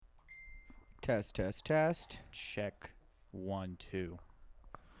Test, test, test. Check 1, 2.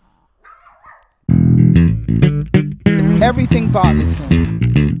 Everything bothers him.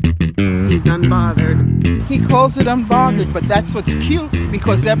 He's unbothered. He calls it unbothered, but that's what's cute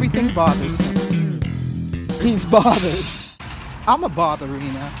because everything bothers him. He's bothered. I'm a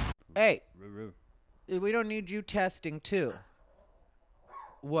botherina. Hey, we don't need you testing too.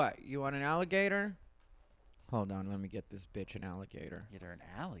 What? You want an alligator? Hold on, let me get this bitch an alligator. Get her an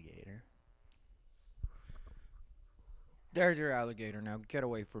alligator. There's your alligator now. Get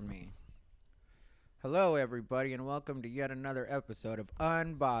away from me. Hello, everybody, and welcome to yet another episode of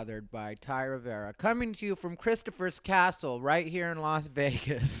Unbothered by Ty Rivera, coming to you from Christopher's Castle right here in Las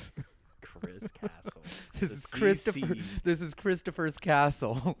Vegas. Chris Castle. This is Christopher's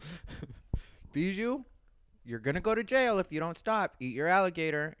Castle. Bijou, you're gonna go to jail if you don't stop. Eat your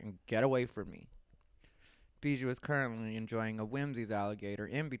alligator and get away from me. Bijou is currently enjoying a Whimsy's alligator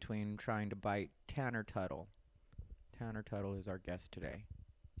in between trying to bite Tanner Tuttle. Tanner Tuttle is our guest today.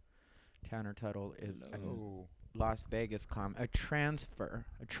 Tanner Tuttle is a Las Vegas a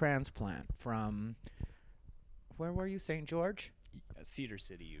transplant from, where were you, St. George? Cedar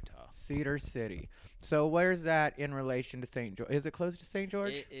City, Utah. Cedar City. So where's that in relation to St. George? Is it close to St.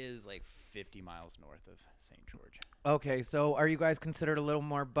 George? It is like 50 miles north of St. George. Okay, so are you guys considered a little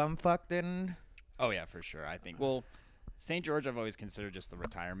more bumfuck than? Oh, yeah, for sure, I think. Well, St. George I've always considered just the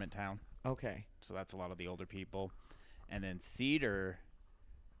retirement town. Okay. So that's a lot of the older people. And then Cedar,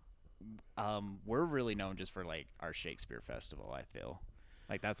 we're really known just for, like, our Shakespeare Festival, I feel.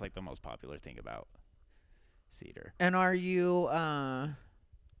 Like, that's, like, the most popular thing about Cedar. And are you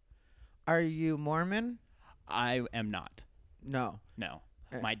Mormon? I am not. No. No.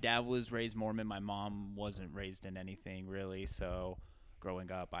 My dad was raised Mormon. My mom wasn't raised in anything, really. So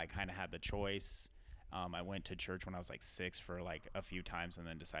growing up, I kind of had the choice. I went to church when I was, like, 6 for, like, a few times and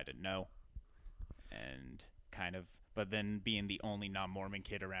then decided no. And kind of... But then being the only non-Mormon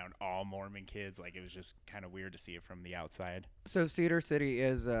kid around all Mormon kids, like, it was just kind of weird to see it from the outside. So Cedar City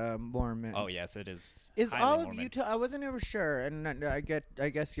is Mormon. Oh, yes, it is. Is highly all of Mormon. Utah? I wasn't ever sure, and I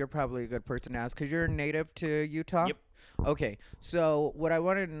guess you're probably a good person to ask because you're native to Utah. Yep. Okay, so what I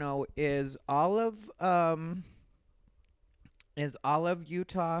wanted to know is all of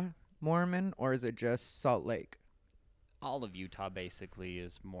Utah Mormon, or is it just Salt Lake? All of Utah basically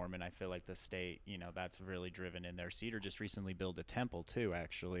is Mormon. I feel like the state, that's really driven in there. Cedar just recently built a temple too,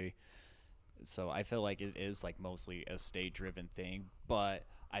 actually. So I feel like it is like mostly a state-driven thing. But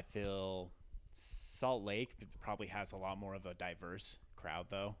I feel Salt Lake probably has a lot more of a diverse crowd,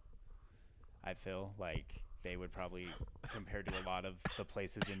 though. I feel like they would probably, compared to a lot of the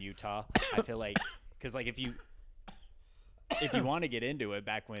places in Utah, I feel like, because like if you want to get into it,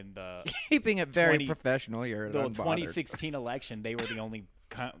 back when the keeping it very professional here, the 2016 election, they were the only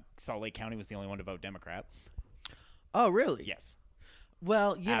Salt Lake County was the only one to vote Democrat. Oh, really? Yes.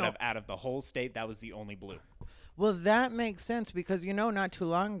 Well, out of the whole state, that was the only blue. Well, that makes sense because not too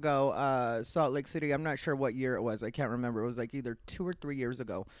long ago, Salt Lake City. I'm not sure what year it was. I can't remember. It was like either 2 or 3 years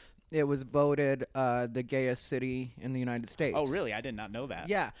ago. It was voted the gayest city in the United States. Oh, really? I did not know that.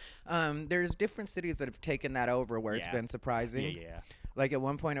 Yeah. There's different cities that have taken that over where it's been surprising. Yeah. Like at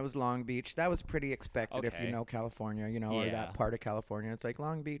one point it was Long Beach. That was pretty expected if you Okay. know California, or that part of California. It's like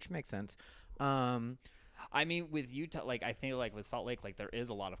Long Beach makes sense. I mean, with Utah, like I think like with Salt Lake, like there is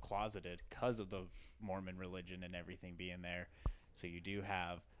a lot of closeted because of the Mormon religion and everything being there. So you do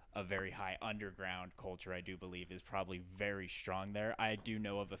have a very high underground culture, I do believe, is probably very strong there. I do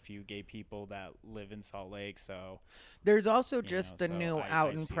know of a few gay people that live in Salt Lake, so... There's also just the new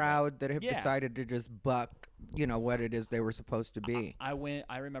out and proud that have Yeah. decided to just buck, what it is they were supposed to be. I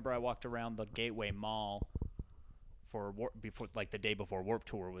remember I walked around the Gateway Mall before, like the day before Warped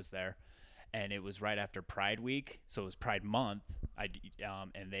Tour was there, and it was right after Pride Week, so it was Pride Month,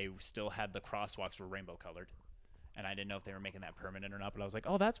 and they still had the crosswalks were rainbow colored. And I didn't know if they were making that permanent or not, but I was like,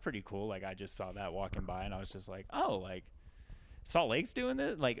 oh, that's pretty cool. Like, I just saw that walking by, and I was just like, oh, like, Salt Lake's doing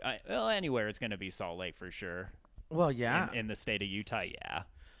this? Like, anywhere it's going to be Salt Lake for sure. Well, yeah. In the state of Utah, yeah.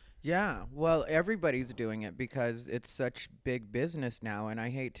 Yeah, well, everybody's doing it because it's such big business now, and I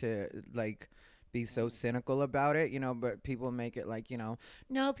hate to, be so cynical about it, but people make it like,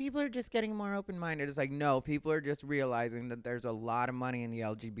 no, people are just getting more open-minded. It's like, no, people are just realizing that there's a lot of money in the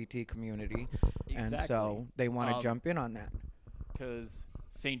LGBT community, Exactly. and so they want to jump in on that. Because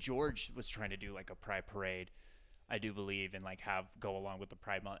St. George was trying to do, like, a pride parade, I do believe, and, like, go along with the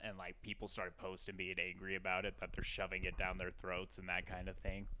Pride Month, and, like, people started posting being angry about it, that they're shoving it down their throats and that kind of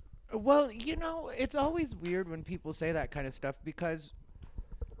thing. Well, it's always weird when people say that kind of stuff because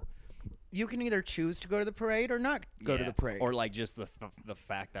you can either choose to go to the parade or not go to the parade. Or like just the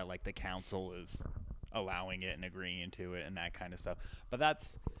fact that like the council is allowing it and agreeing to it and that kind of stuff. But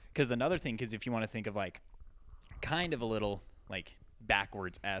that's because another thing, because if you want to think of like kind of a little like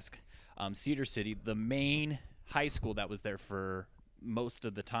backwards-esque, Cedar City, the main high school that was there for most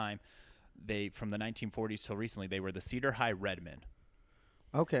of the time, they from the 1940s till recently, they were the Cedar High Redmen.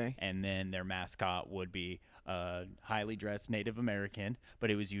 Okay. And then their mascot would be a highly dressed Native American, but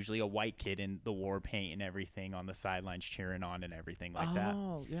it was usually a white kid in the war paint and everything on the sidelines cheering on and everything like that.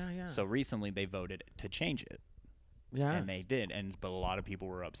 Oh, yeah. So recently they voted to change it. Yeah. And they did. But a lot of people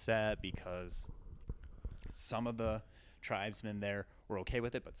were upset because some of the tribesmen there were okay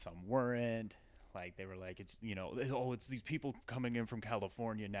with it, but some weren't. Like they were like, it's, you know, oh, it's these people coming in from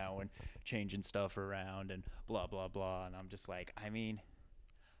California now and changing stuff around and blah, blah, blah. And I'm just like, I mean,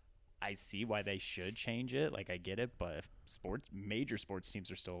 I see why they should change it. Like I get it, but if major sports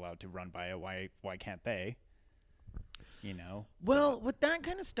teams are still allowed to run by it, why can't they? You know? Well, with that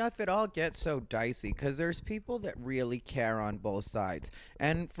kind of stuff, it all gets so dicey because there's people that really care on both sides.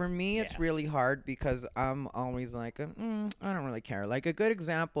 And for me, it's really hard because I'm always like, I don't really care. Like a good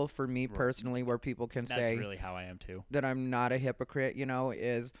example for me personally where people can That's say really how I am too. that I'm not a hypocrite, you know,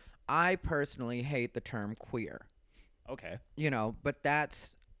 is I personally hate the term queer. Okay. You know, but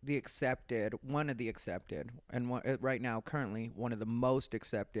that's one of the accepted, and right now, currently, one of the most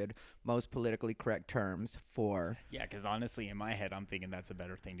accepted, most politically correct terms for. Yeah, because honestly, in my head, I'm thinking that's a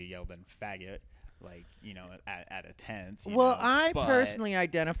better thing to yell than faggot, like, you know, at a tent. Well, I personally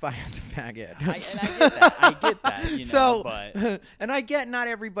identify as a faggot. And I get that, you know, so, but. And I get not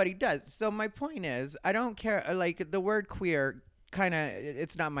everybody does. So my point is, I don't care, like, the word queer, kind of,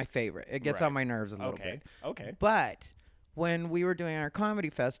 it's not my favorite. It gets on my nerves a little bit. Okay. But when we were doing our comedy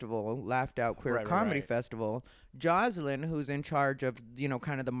festival, Laughed Out Queer Comedy Festival, Jocelyn, who's in charge of, you know,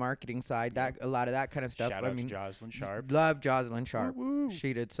 kind of the marketing side, that a lot of that kind of stuff. Shout out to Jocelyn Sharp. Love Jocelyn Sharp. Woo-woo.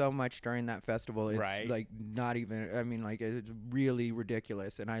 She did so much during that festival. It's like not even, I mean, like it's really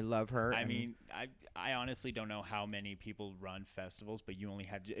ridiculous, and I love her. I mean, I honestly don't know how many people run festivals, but you only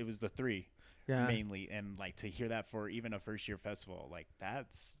had, it was the 3 mainly, and like to hear that for even a first year festival, like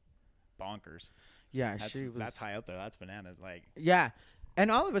that's bonkers. Yeah, that's high up there. That's bananas. Like, yeah,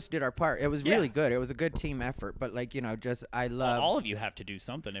 and all of us did our part. It was really good. It was a good team effort. But like, you know, just I love all of you have to do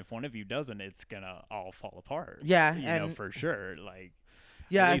something. If one of you doesn't, it's gonna all fall apart. Yeah, you know, for sure. Like,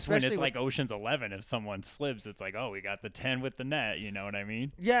 yeah, at least when it's like Ocean's 11, if someone slips, it's like, oh, we got the 10 with the net. You know what I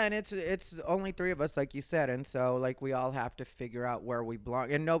mean? Yeah, and it's only 3 of us, like you said, and so like we all have to figure out where we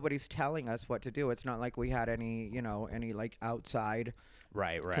belong, and nobody's telling us what to do. It's not like we had any like outside.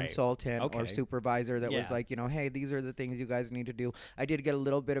 Consultant or supervisor that was like, you know, hey, these are the things you guys need to do. I did get a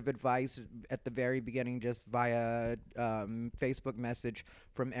little bit of advice at the very beginning just via Facebook message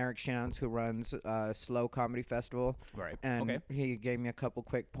from Eric Shantz, who runs Slow Comedy Festival. Right. And he gave me a couple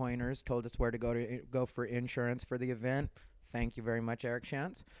quick pointers, told us where to go for insurance for the event. Thank you very much, Eric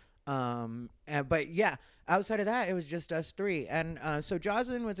Shantz. But yeah, outside of that, it was just us 3. And so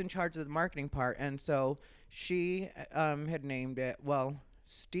Jocelyn was in charge of the marketing part, and so she had named it, well,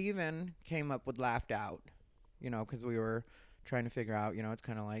 Steven came up with Laughed Out, you know, because we were trying to figure out, you know, it's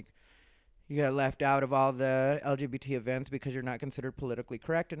kind of like you got left out of all the LGBT events because you're not considered politically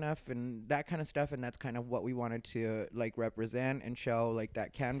correct enough and that kind of stuff, and that's kind of what we wanted to, like, represent and show, like,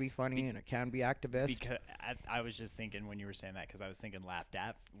 that can be funny and it can be activist. Because I was just thinking when you were saying that, because I was thinking Laughed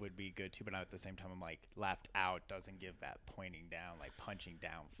At would be good too, but at the same time I'm like, Laughed Out doesn't give that pointing down, like punching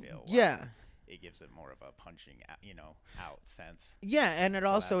down feel. Yeah. It gives it more of a punching, out sense. Yeah, and it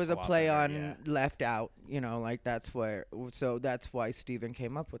also is a play on Left Out, you know, like that's why Steven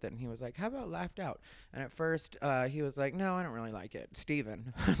came up with it, and he was like, how about Laughed Out? And at first, he was like, no, I don't really like it.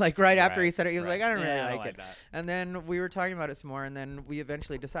 Steven. Like after he said it, he was like, I don't really like it. That. And then we were talking about it some more, and then we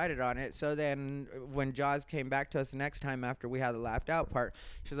eventually decided on it. So then when Jaws came back to us next time after we had the Laughed Out part,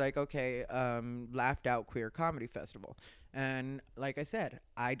 she's like, okay, Laughed Out Queer Comedy Festival. And like I said,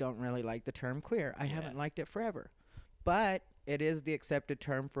 I don't really like the term queer. I haven't liked it forever. But it is the accepted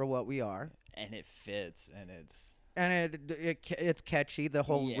term for what we are. And it fits, and it's... And it's catchy, the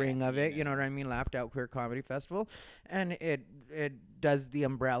whole ring of it, you know what I mean? Laughed Out Queer Comedy Festival. And it does the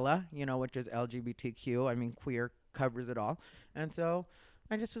umbrella, you know, which is LGBTQ. I mean, queer covers it all. And so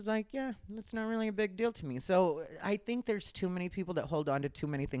I just was like, yeah, that's not really a big deal to me. So I think there's too many people that hold on to too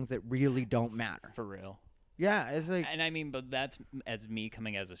many things that really don't matter. For real. Yeah, it's like, and I mean, but that's as me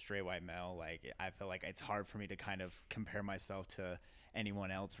coming as a straight white male. Like, I feel like it's hard for me to kind of compare myself to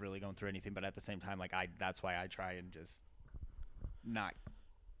anyone else really going through anything. But at the same time, like that's why I try and just not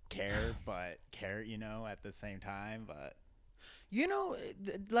care, but care, you know, at the same time. But You know,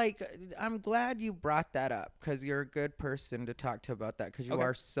 like, I'm glad you brought that up because you're a good person to talk to about that because you Okay.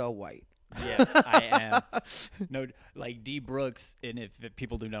 are so white. Yes, I am. No, like D Brooks, and if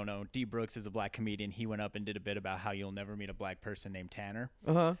people do not know, D Brooks is a black comedian. He went up and did a bit about how you'll never meet a black person named Tanner.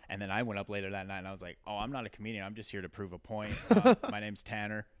 Uh-huh. And then I went up later that night and I was like, "Oh, I'm not a comedian. I'm just here to prove a point. My name's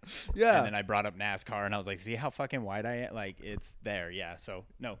Tanner." Yeah. And then I brought up NASCAR and I was like, "See how fucking white I am? Like, it's there." Yeah. So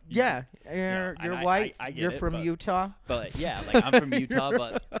no. Yeah. and You're I- white. I get You're it, from but- Utah. But yeah, like I'm from Utah,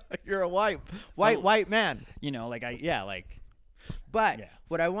 but You're a white Oh. white man. you know, like But Yeah.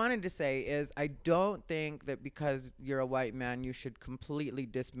 what I wanted to say is I don't think that because you're a white man you should completely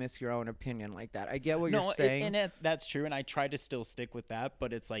dismiss your own opinion like that. I get what you're saying. that's true, and I try to still stick with that.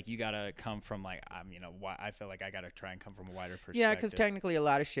 But it's like you gotta come from like I feel like I gotta try and come from a wider perspective. Yeah, because technically a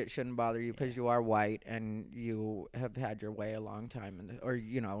lot of shit shouldn't bother you because you are white and you have had your way a long time, or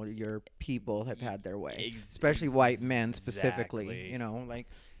your people have had their way, especially white men specifically. Exactly. You know, like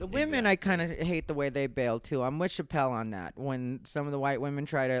the women, I kind of hate the way they bail too. I'm with Chappelle on that. When some of the white women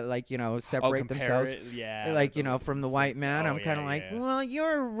try to separate themselves, from the white man, I'm kind of like, well,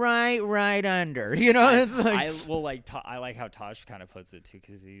 you're right under. It's like I like how Tosh kind of puts it too,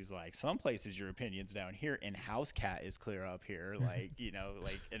 because he's like, some places your opinion's down here, and House Cat is clear up here,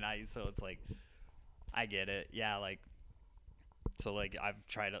 so it's like, I get it, yeah, like, so like I've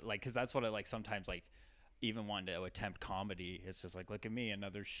tried to because that's what I like sometimes even wanting to attempt comedy. It's just like, look at me,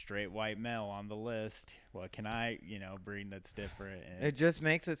 another straight white male on the list. What can I bring that's different? And it just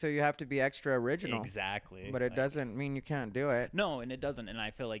makes it so you have to be extra original. exactly, But it doesn't mean you can't do it. No, and it doesn't. And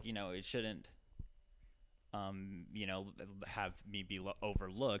I feel like it shouldn't have me be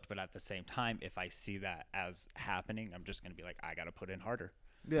overlooked, but at the same time, if I see that as happening, I'm just going to be like, I got to put in harder.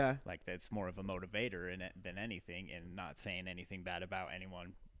 Yeah. Like, that's more of a motivator in it than anything, and not saying anything bad about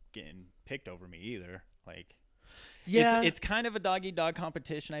anyone getting picked over me either. Like, yeah, it's kind of a dog-eat-dog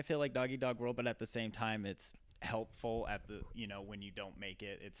competition. I feel like dog-eat-dog world, but at the same time, it's helpful at the, when you don't make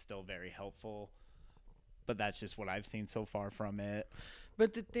it, it's still very helpful. But that's just what I've seen so far from it.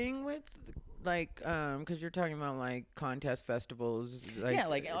 But the thing with because you're talking about contest festivals,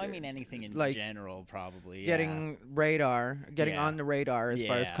 anything in general, probably getting on the radar as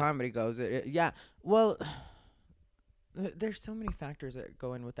far as comedy goes. Well, there's so many factors that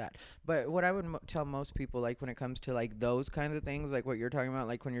go in with that. But what I would tell most people, when it comes to those kinds of things, like what you're talking about,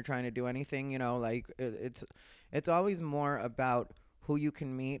 when you're trying to do anything, it's always more about who you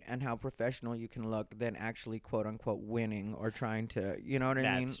can meet and how professional you can look than actually quote unquote winning or trying to, you know what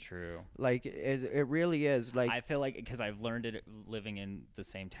I mean? That's true. It really is. I feel like, because I've learned it living in the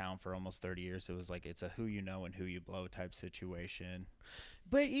same town for almost 30 years, it was it's a who you know and who you blow type situation.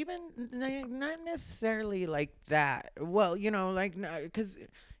 But even not necessarily like that. Well, because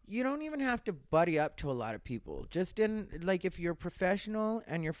you don't even have to buddy up to a lot of people. Just if you're professional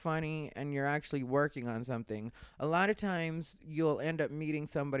and you're funny and you're actually working on something, a lot of times you'll end up meeting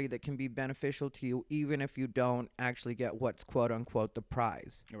somebody that can be beneficial to you, even if you don't actually get what's quote unquote the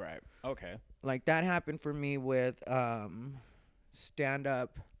prize. Right. Okay. Like that happened for me with Stand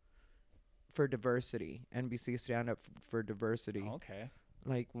Up for Diversity, NBC Stand Up for Diversity. Okay.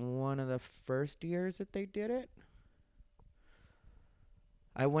 One of the first years that they did it,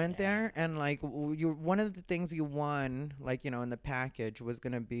 I went there, and one of the things you won, in the package was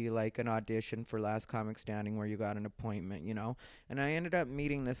going to be an audition for Last Comic Standing where you got an appointment, and I ended up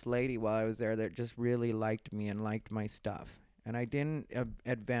meeting this lady while I was there that just really liked me and liked my stuff. And I didn't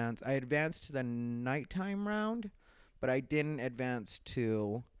advance. I advanced to the nighttime round, but I didn't advance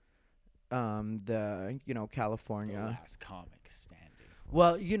to the California. The Last Comic Standing.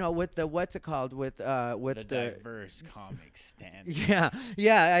 Well, with the what's it called with the diverse comic stand. Yeah,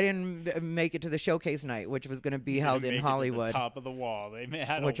 I didn't make it to the showcase night, which was going to be held in Hollywood. To the top of the wall, they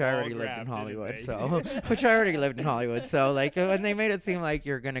had which I already lived in Hollywood, so which I already lived in Hollywood. So when they made it seem like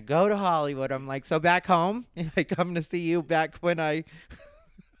you're going to go to Hollywood, I'm like, so back home, I come to see you back when I.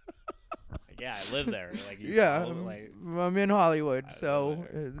 Yeah, I live there. I'm in Hollywood, so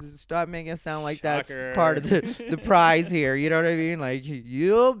stop making it sound like Shocker. That's part of the prize here. You know what I mean?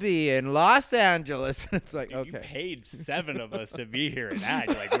 You'll be in Los Angeles. It's like, okay. You paid 7 of us to be here and act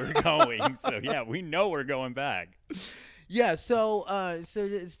like we're going. So yeah, we know we're going back. Yeah, so I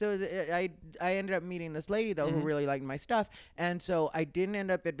ended up meeting this lady though who really liked my stuff, and so I didn't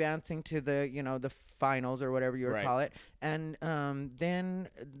end up advancing to the the finals or whatever you would call it, and then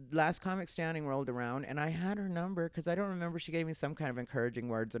Last Comic Standing rolled around, and I had her number because I don't remember, she gave me some kind of encouraging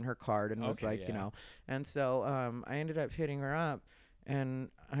words in her card and was and so I ended up hitting her up,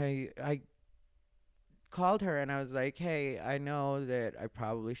 and I called her and I was like, hey, I know that I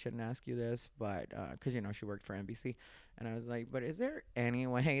probably shouldn't ask you this, but because, she worked for NBC. And I was like, but is there any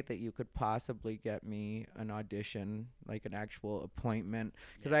way that you could possibly get me an audition, like an actual appointment?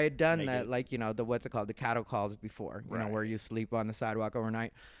 Because I had done that, like, the what's it called, the cattle calls before, where you sleep on the sidewalk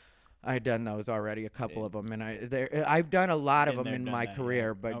overnight. I had done those already, a couple of them, and I've done a lot of them in my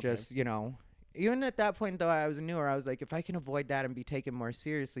career, but just, even at that point, though, I was newer. I was like, if I can avoid that and be taken more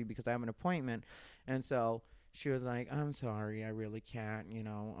seriously because I have an appointment. And so she was like, I'm sorry, I really can't,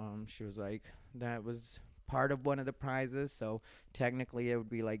 she was like, that was part of one of the prizes. So technically it would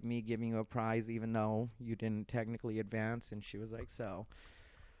be like me giving you a prize, even though you didn't technically advance. And she was like, so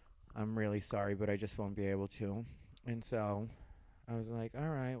I'm really sorry, but I just won't be able to. And so I was like, all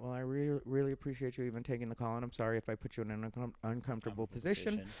right, well, I really appreciate you even taking the call, and I'm sorry if I put you in an uncomfortable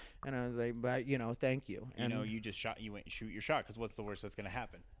position. And I was like, but, thank you. And you just you went shoot your shot, because what's the worst that's going to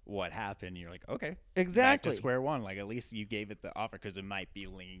happen? What happened? You're like, okay. Exactly. Back to square one. Like, at least you gave it the offer, because it might be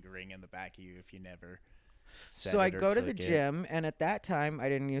lingering in the back of you if you never said So it I or go to took the it. gym, and at that time, I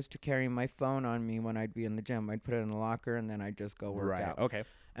didn't used to carry my phone on me when I'd be in the gym. I'd put it in the locker, and then I'd just go work out. Okay.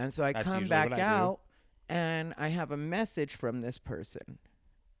 And so I That's come usually back what I do. out, and I have a message from this person.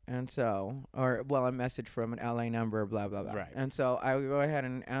 And so, a message from an LA number, blah, blah, blah. Right. And so I would go ahead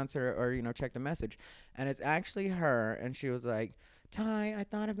and answer or, check the message. And it's actually her. And she was like, Ty, I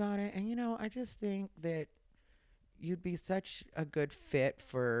thought about it. And, I just think that you'd be such a good fit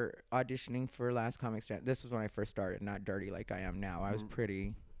for auditioning for Last Comic Stand. This was when I first started, not dirty like I am now. I was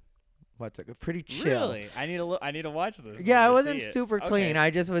pretty chill. Really? I need to watch this. Yeah, I to wasn't see it. super Okay. clean. I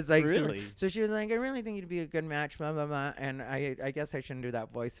just was like, Really? so she was like, I really think you'd be a good match, blah, blah, blah. And I guess I shouldn't do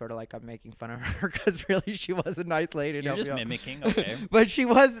that voice, sort of like I'm making fun of her, because really she was a nice lady. You're just mimicking, okay. But she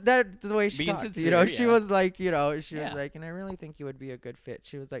was, that's the way she Being talked. sincere, She yeah. was like, she was Yeah. like, and I really think you would be a good fit.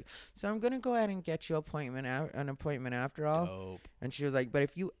 She was like, so I'm going to go ahead and get you an appointment after all. Dope. And she was like, but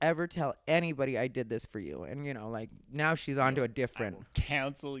if you ever tell anybody I did this for you, and like now she's on to a different. I will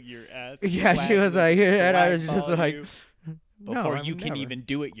cancel your ass. Yeah, she was like, and I was just like, before no, you can never. even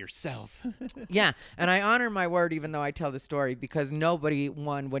do it yourself. Yeah, and I honor my word even though I tell the story, because nobody,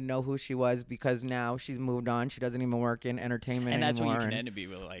 would know who she was, because now she's moved on. She doesn't even work in entertainment And that's anymore. what you can end to be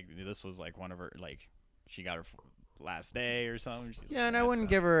with. Like, this was like one of her, like, she got her last day or something. She's Yeah, like, and I wouldn't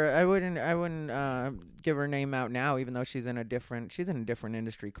give her give her name out now, even though she's in a different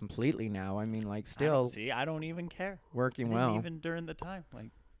industry completely now. I mean, like, still I don't even care. working I didn't well. even during the time,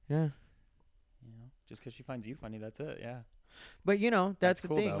 like, Yeah. just because she finds you funny, that's it. Yeah. But that's That's the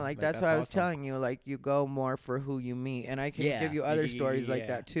cool, thing. though. Like, Like, that's that's what I was awesome. telling you. Like, you go more for who you meet, and I can Yeah. give you other stories like Yeah.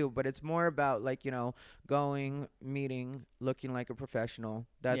 that too. But it's more about, like, going, meeting, looking like a professional.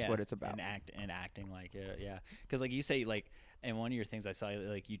 That's Yeah, what it's about. and acting like it. Yeah. Because like you say, like, and one of your things I saw,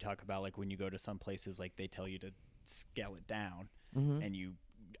 like, you talk about, like, when you go to some places, like, they tell you to scale it down, and you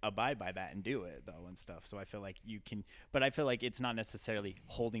abide by that and do it though and stuff. So I feel like you can, but I feel like it's not necessarily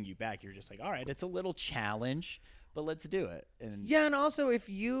holding you back. You're just like, all right, it's a little challenge, but let's do it. And Yeah, and also if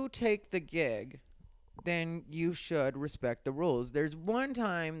you take the gig, then you should respect the rules. There's one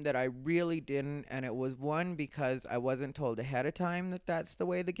time that I really didn't, and it was one because I wasn't told ahead of time that that's the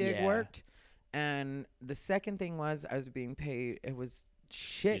way the gig Yeah. worked. And the second thing was I was being paid. It was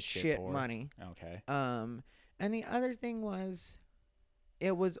shit poor. money. Okay. And the other thing was,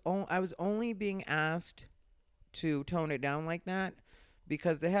 I was only being asked to tone it down like that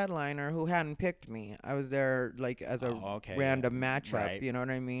because the headliner, who hadn't picked me, I was there like as a random matchup. Right. You know what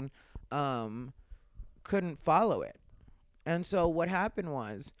I mean? Couldn't follow it. And so what happened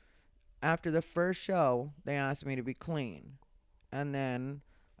was, after the first show, they asked me to be clean, and then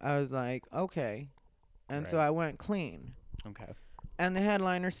I was like, okay, and so Right. I went clean. Okay. And the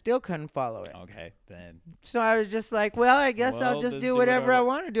headliner still couldn't follow it. Okay. Then So I was just like, well, I guess I'll Well, just just do do whatever whatever. I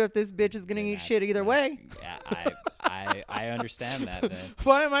want to do if this bitch is going to then eat shit either way. Yeah. I understand that then.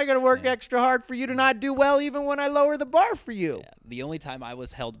 Why am I going to work Yeah. extra hard for you to not do well even when I lower the bar for you? Yeah. The only time I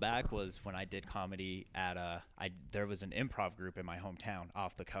was held back was when I did comedy at there was an improv group in my hometown,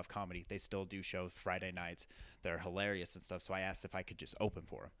 Off the Cuff Comedy. They still do shows Friday nights. They're hilarious and stuff. So I asked if I could just open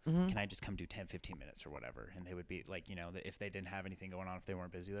for them. Mm-hmm. Can I just come do 10, 15 minutes or whatever? And they would be like, if they didn't have anything going on, if they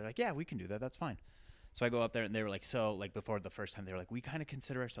weren't busy, they're like, yeah, we can do that. That's fine. So I go up there and they were like, so like before the first time, they were like, we kind of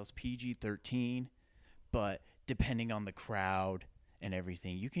consider ourselves PG-13, but depending on the crowd and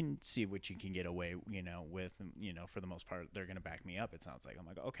everything, you can see what you can get away, with, for the most part, they're going to back me up. It sounds like. I'm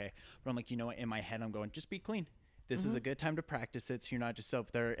like, okay. But I'm like, you know what? In my head, I'm going, just be clean. This is a good time to practice it. So you're not just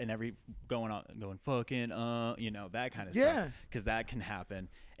up there and going fucking, that kind of Yeah. stuff. Cause that can happen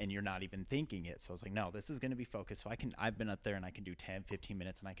and you're not even thinking it. So I was like, no, this is going to be focused. So I've been up there and I can do 10, 15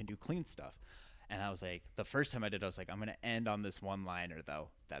 minutes and I can do clean stuff. And I was like, the first time I did, I was like, I'm going to end on this one-liner, though.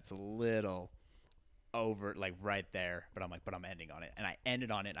 That's a little over, like, right there. But I'm like, but I'm ending on it. And I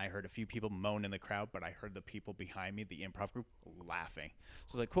ended on it, and I heard a few people moan in the crowd, but I heard the people behind me, the improv group, laughing.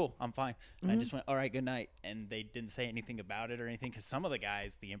 So I was like, cool, I'm fine. And I just went, all right, good night. And they didn't say anything about it or anything, because some of the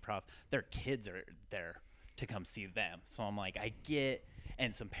guys, the improv, their kids are there to come see them. So I'm like, I get,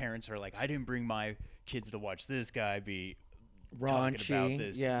 and some parents are like, I didn't bring my kids to watch this guy be talking about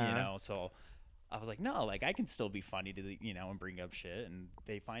this, you know, so I was like, no, like, I can still be funny to the, you know, and bring up shit, and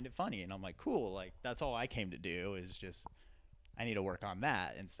they find it funny, and I'm like, cool, like, that's all I came to do, is just, I need to work on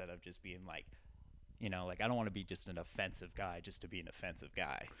that, instead of just being like, you know, like, I don't want to be just an offensive guy just to be an offensive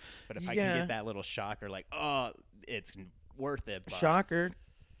guy, but if I can get that little shocker, like, oh, it's worth it. But shocker,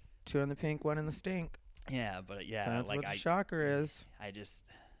 2 in the pink, 1 in the stink. Yeah, but that's like, what the shocker is. I just,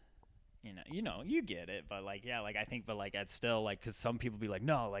 you get it, but like, yeah, like, I think, but like, it's still like, because some people be like,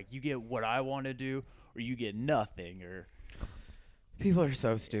 no, like, you get what I want to do, or you get nothing, or People are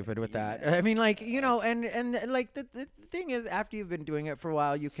so stupid with that. I mean, like, you know, and like the thing is, after you've been doing it for a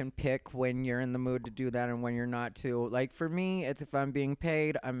while, you can pick when you're in the mood to do that and when you're not too. Like, for me, it's if I'm being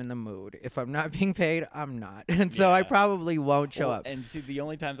paid, I'm in the mood. If I'm not being paid, I'm not. And so I probably won't show up. And see, the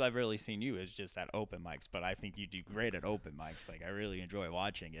only times I've really seen you is just at open mics, but I think you do great at open mics. Like, I really enjoy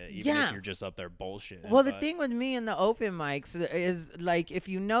watching it, even if you're just up there bullshitting. Well, the thing with me and the open mics is, like, if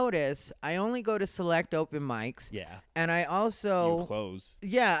you notice, I only go to select open mics. Yeah. And I also... You close.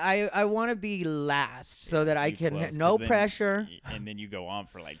 Yeah, I want to be last so that I can... no pressure. And then you go on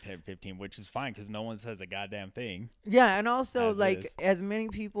for, like, 10, 15, which is fine because no one says a goddamn thing. Yeah, and also, like, as many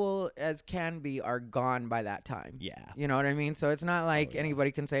people as can be are gone by that time. Yeah. You know what I mean? So it's not like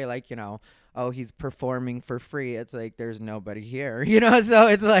anybody can say, like, you know, oh, he's performing for free. It's like there's nobody here, you know. So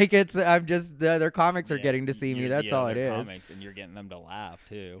it's like I'm just the other comics are getting to see me. That's all it is. Comics, and you're getting them to laugh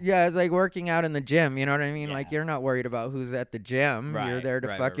too. Yeah, it's like working out in the gym. You know what I mean? Like you're not worried about who's at the gym. Right, you're there to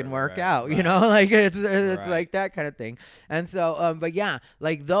fucking work out. Right. You know, like it's like that kind of thing. And so, but yeah,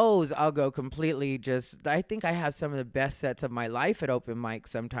 like those, I'll go completely. Just I think I have some of the best sets of my life at open mic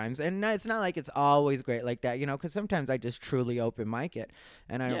sometimes, and it's not like it's always great like that, you know, because sometimes I just truly open mic it,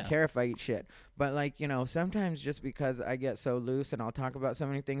 and I don't care if I eat shit. But, like, you know, sometimes just because I get so loose and I'll talk about so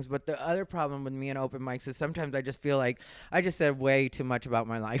many things. But the other problem with me and open mics is sometimes I just feel like I just said way too much about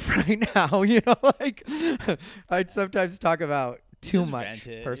my life right now. You know, like I'd sometimes talk about too much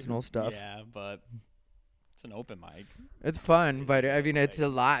personal stuff. Yeah, but it's an open mic. It's fun, but I mean, it's a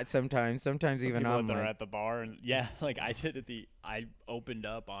lot sometimes. Sometimes even I'm like, at the bar. And like I did I opened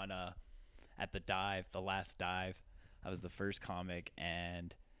up on at the dive, the last dive. I was the first comic,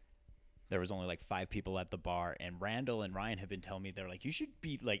 and there was only like 5 people at the bar, and Randall and Ryan have been telling me, they're like, you should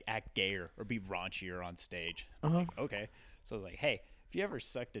be like act gayer or be raunchier on stage. I'm like, okay. So I was like, hey, if you ever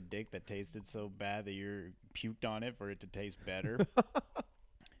sucked a dick that tasted so bad that you puked on it for it to taste better,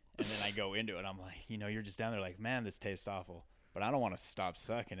 and then I go into it, I'm like, you know, you're just down there like, man, this tastes awful, but I don't want to stop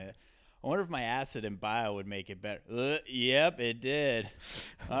sucking it. I wonder if my acid and bile would make it better. Yep, it did.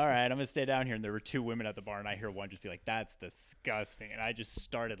 All right, I'm going to stay down here. And there were 2 women at the bar, and I hear one just be like, that's disgusting. And I just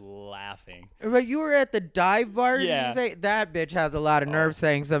started laughing. But you were at the dive bar? Yeah. Did you say? That bitch has a lot of nerve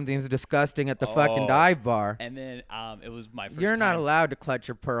saying something's disgusting at the fucking dive bar. And then it was my first You're not time. allowed to clutch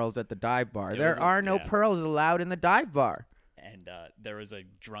your pearls at the dive bar. There are no pearls allowed in the dive bar. And there was a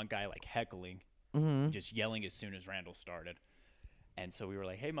drunk guy, like, heckling, just yelling as soon as Randall started. And so we were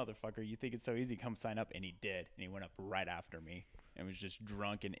like, hey, motherfucker, you think it's so easy? Come sign up. And he did. And he went up right after me and was just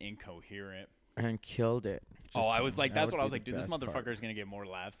drunk and incoherent. And killed it. I was like, that's what I was like, dude, this motherfucker is going to get more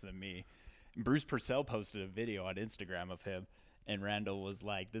laughs than me. And Bruce Purcell posted a video on Instagram of him. And Randall was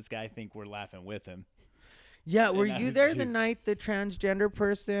like, this guy think we're laughing with him. Yeah, were you there the night the transgender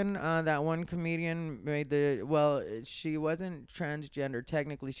person, that one comedian made she wasn't transgender.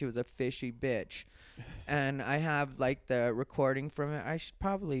 Technically, she was a fishy bitch. And I have, like, the recording from it. I should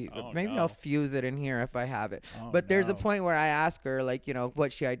probably, I'll fuse it in here if I have it. But there's a point where I ask her, like, you know,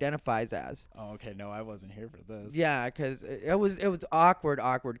 what she identifies as. Oh, okay. No, I wasn't here for this. Yeah, because it was awkward,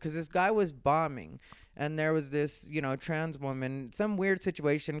 because this guy was bombing. And there was this, you know, trans woman, some weird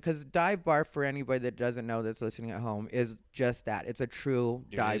situation, because dive bar, for anybody that doesn't know that's listening at home, is just that. It's a true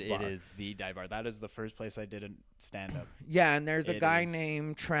dive bar. It is the dive bar. That is the first place I did a stand-up. Yeah, and there's a guy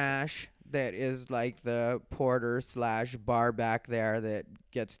named Trash that is like the porter / bar back there that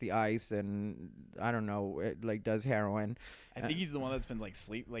gets the ice and, I don't know, like does heroin. I think he's the one that's been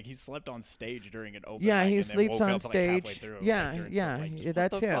like he slept on stage during an open mic he and sleeps on up, stage. Like, through,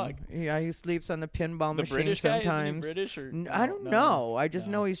 That's him. Fuck? Yeah, he sleeps on the pinball the machine British sometimes. Guy? Is he British or I don't know. I just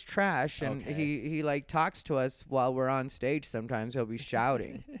know he's Trash, and he like talks to us while we're on stage. Sometimes he'll be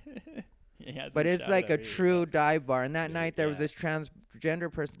shouting. He But hasn't it's like a shouted at me, true but- dive bar. And that Dude, night there was yeah. this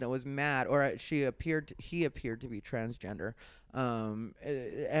transgender person that was mad, or he appeared to be transgender.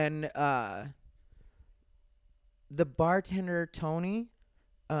 The bartender Tony,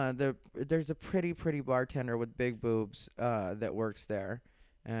 there's a pretty bartender with big boobs that works there.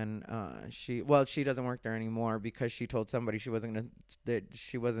 And she doesn't work there anymore because she told somebody that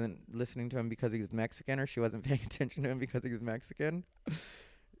she wasn't listening to him because he was Mexican, or she wasn't paying attention to him because he was Mexican.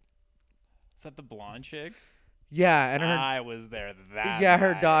 Is that the blonde chick? Yeah, and her I was there that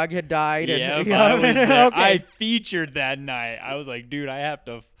her night. dog had died. Yep, and I was there. okay. I featured that night. I was like, dude, I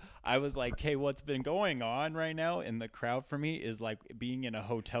was like, hey, what's been going on right now in the crowd for me is like being in a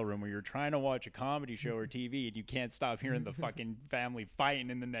hotel room where you're trying to watch a comedy show or TV and you can't stop hearing the fucking family fighting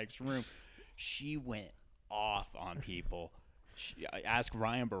in the next room. She went off on people. I asked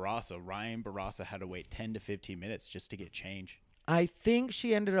Ryan Barraza. Ryan Barraza had to wait 10 to 15 minutes just to get change. I think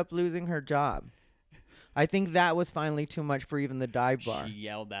she ended up losing her job. I think that was finally too much for even the dive bar. She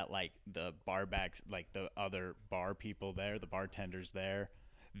yelled at like the bar backs, like the other bar people there, the bartenders there.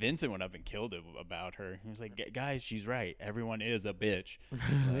 Vincent went up and killed it about her. He was like, guys, she's right. Everyone is a bitch.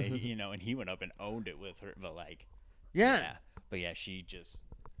 Like, you know, and he went up and owned it with her. But like, Yeah. But yeah, she just,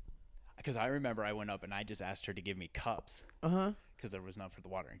 because I remember I went up and I just asked her to give me cups. Uh-huh. Because there was none for the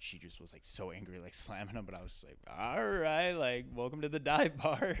water, and she just was like so angry, like slamming them. But I was just like, all right, like welcome to the dive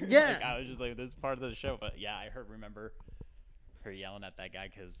bar. Yeah. Like, I was just like, this is part of the show. But yeah, I remember her yelling at that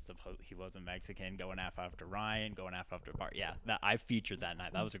guy because he wasn't Mexican, going after Ryan, going after Bart. Yeah, that I featured that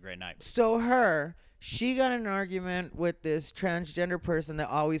night. That was a great night. So she got in an argument with this transgender person that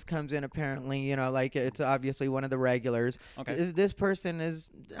always comes in, apparently, you know, like it's obviously one of the regulars. Okay. This person is,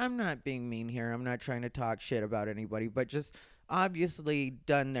 I'm not being mean here. I'm not trying to talk shit about anybody, but just obviously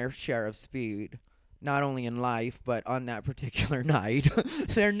done their share of speed. Not only in life, but on that particular night.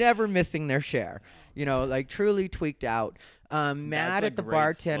 They're never missing their share. You know, like truly tweaked out. Mad at the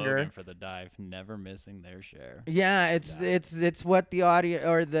bartender for the dive, never missing their share. Yeah, it's what the audience,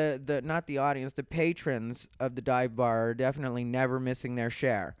 or the not the audience, the patrons of the dive bar are definitely never missing their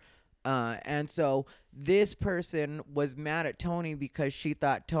share. And so this person was mad at Tony because she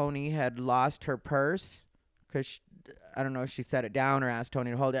thought Tony had lost her purse, because I don't know if she set it down or asked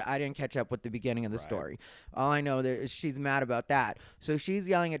Tony to hold it. I didn't catch up with the beginning of the story. All I know is she's mad about that. So she's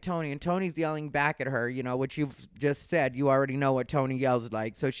yelling at Tony, and Tony's yelling back at her, you know, which you've just said. You already know what Tony yells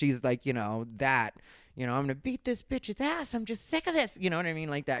like. So she's like, you know, I'm going to beat this bitch's ass. I'm just sick of this. You know what I mean?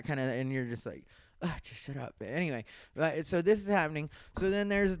 Like that kind of, and you're just like, just shut up. But anyway, so this is happening. So then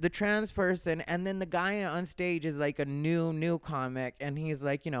there's the trans person, and then the guy on stage is like a new comic, and he's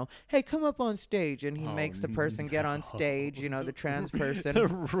like, you know, hey, come up on stage, and he makes the person get on stage, you know, the trans person.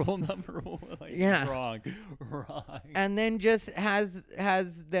 Rule number one. Like, Yeah. Wrong. And then just has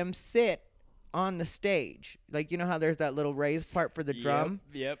them sit on the stage. Like, you know how there's that little raised part for the drum?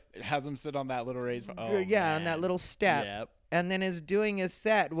 Yep. It has him sit on that little raised. Oh, yeah, on man. that little step. Yep. And then is doing his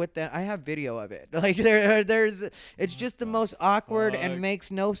set with the. I have video of it. Like there's, it's just the most awkward and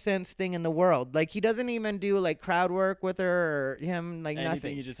makes no sense thing in the world. Like he doesn't even do like crowd work with her or him, like Anything,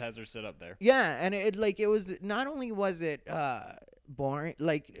 nothing. he just has her sit up there. Yeah, and it was not only was it boring,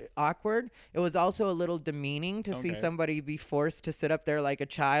 like awkward, it was also a little demeaning to see Okay. somebody be forced to sit up there like a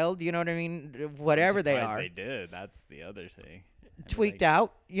child. You know what I mean? Whatever they are. They did. That's the other thing. Tweaked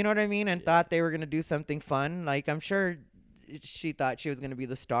out, you know what I mean, and thought they were gonna do something fun. Like I'm sure she thought she was gonna be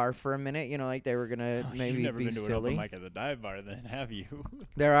the star for a minute, you know, like they were gonna maybe You've never be been to an silly. open mic at the dive bar, then, have you?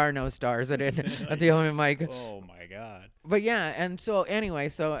 There are no stars at the open mic. Oh my god. But yeah, and so anyway,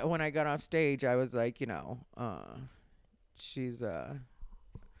 so when I got off stage, I was like, you know, she's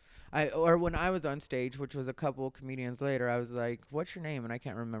when I was on stage, which was a couple of comedians later, I was like, what's your name? And I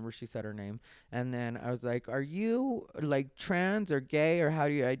can't remember. She said her name. And then I was like, are you like trans or gay, or how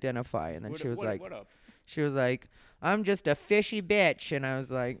do you identify? And then she was like, what up? she was like, I'm just a fishy bitch. And I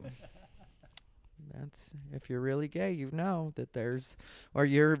was like, that's, if you're really gay, you know that there's, or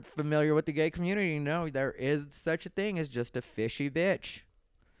you're familiar with the gay community, you know there is such a thing as just a fishy bitch.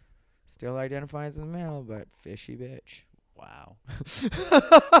 Still identifies as male, but fishy bitch. Wow.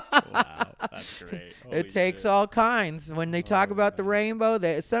 Wow. That's great. It takes all kinds. When they talk about the rainbow,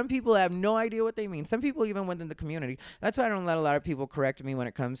 some people have no idea what they mean. Some people even within the community. That's why I don't let a lot of people correct me when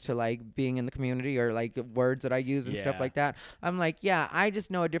it comes to like being in the community or like words that I use and stuff Yeah. like that. I'm like, yeah, I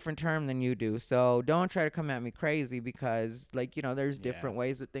just know a different term than you do. So don't try to come at me crazy because like, you know, there's different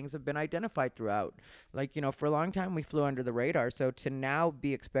ways that things have been identified throughout. Like, you know, for a long time we flew under the radar. So to now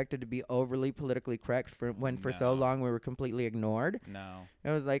be expected to be overly politically correct when for so No. long we were completely ignored. No. It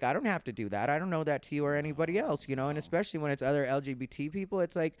was like, I don't have to do that. that. I don't know that to you or anybody else, you know, and especially when it's other LGBT people,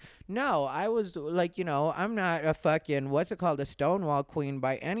 it's like, no, I was like, you know, I'm not a fucking, what's it called, a Stonewall queen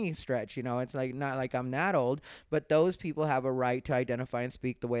by any stretch, you know, it's like, not like I'm that old, but those people have a right to identify and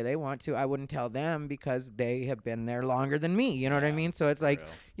speak the way they want to. I wouldn't tell them because they have been there longer than me, you know what I mean? So it's like, real.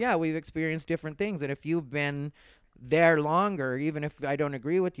 yeah, we've experienced different things, and if you've been there longer, even if I don't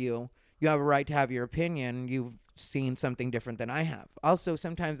agree with you, you have a right to have your opinion. You've seen something different than I have. Also,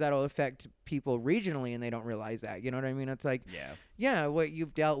 sometimes that'll affect people regionally and they don't realize that. You know what I mean? It's like, yeah, what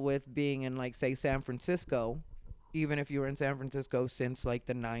you've dealt with being in, like, say, San Francisco, even if you were in San Francisco since, like,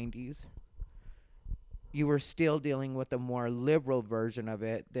 the 90s, you were still dealing with a more liberal version of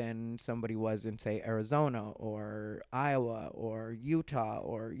it than somebody was in, say, Arizona or Iowa or Utah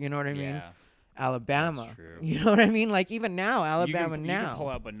or, you know what I mean? Yeah. Alabama. That's true. You know what I mean? Like, even now, Alabama you now. can pull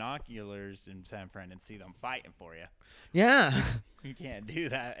out binoculars in San Fran and see them fighting for you. Yeah. You can't do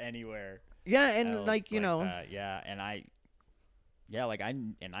that anywhere. Yeah, and else like, you know. that. Yeah, and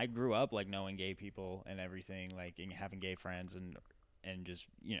I grew up like knowing gay people and everything, like, and having gay friends and just,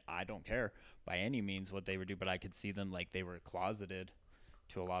 you know, I don't care by any means what they would do, but I could see them like they were closeted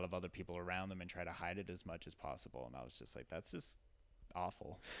to a lot of other people around them and try to hide it as much as possible. And I was just like, that's just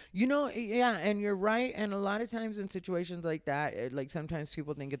awful. You know, yeah, and you're right. And a lot of times in situations like that, like sometimes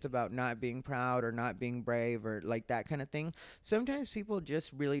people think it's about not being proud or not being brave or like that kind of thing. Sometimes people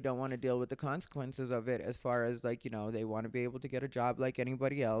just really don't want to deal with the consequences of it, as far as, like, you know, they want to be able to get a job like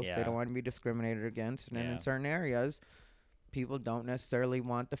anybody else. They don't want to be discriminated against. And then in certain areas, people don't necessarily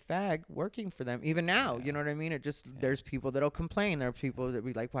want the fag working for them. Even now, you know what I mean? It just, there's people that'll complain. There are people that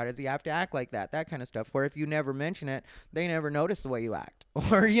be like, why does he have to act like that? That kind of stuff. Where if you never mention it, they never notice the way you act.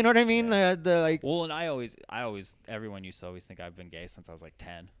 Or, you know what I mean? The like. Well, and I always, everyone used to always think I've been gay since I was like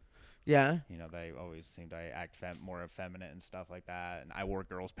 10. Yeah. You know, they always seemed I act more effeminate and stuff like that. And I wore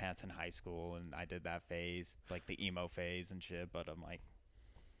girls' pants in high school, and I did that phase, like the emo phase and shit. But I'm like,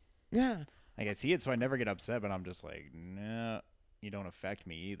 yeah. Like, I see it, so I never get upset, but I'm just like, no, you don't affect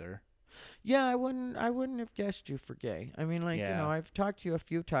me either. Yeah, I wouldn't have guessed you for gay. I mean, like, you know, I've talked to you a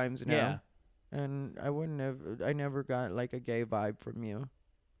few times now. Yeah. And I never got, like, a gay vibe from you.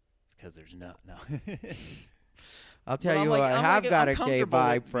 It's because there's no. I'll tell you who I have got a gay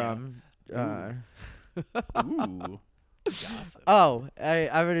vibe from. Ooh. Gossip. Oh,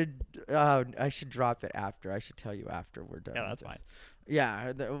 I should drop it after. I should tell you after we're done. Yeah, that's fine.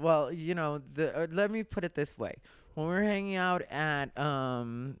 Yeah, well, you know, let me put it this way. When we were hanging out at,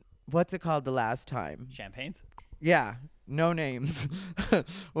 what's it called the last time? Champagne's? Yeah, no names. When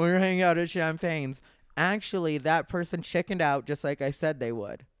we were hanging out at Champagne's, actually, that person chickened out just like I said they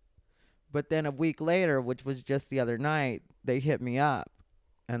would. But then a week later, which was just the other night, they hit me up,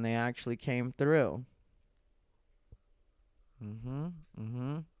 and they actually came through. Couldn't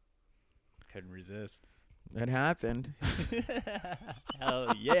resist. It happened.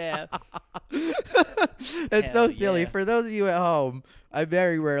 Hell yeah. It's so silly. For those of you at home, I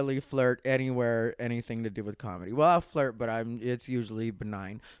very rarely flirt anywhere, anything to do with comedy. Well, I'll flirt, but it's usually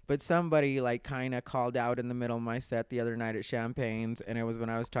benign. But somebody, like, kind of called out in the middle of my set the other night at Champagne's, and it was when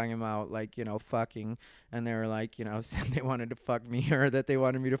I was talking about, like, you know, fucking, and they were like, you know, said they wanted to fuck me or that they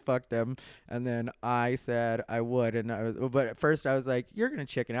wanted me to fuck them, and then I said I would, but at first I was like, you're gonna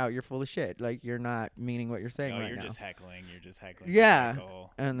chicken out. You're full of shit. Like, you're not meaning what you're saying right now. You're just heckling. Yeah.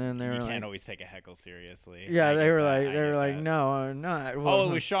 And then they were like, you can't always take a heckle seriously. Yeah, they were like, no, I'm not. Well, it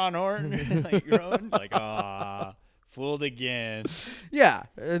was Sean Orton. Like, your own? Like, fooled again. Yeah,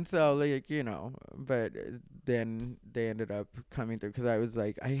 and so, like, you know, but then they ended up coming through because I was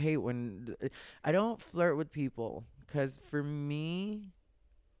like, I hate when I don't flirt with people because for me,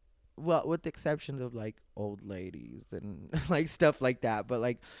 well, with the exceptions of, like, old ladies and like stuff like that, but,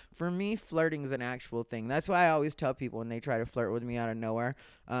 like, for me, flirting is an actual thing. That's why I always tell people when they try to flirt with me out of nowhere,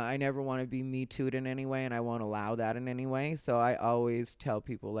 I never want to be Me Too'd in any way, and I won't allow that in any way. So I always tell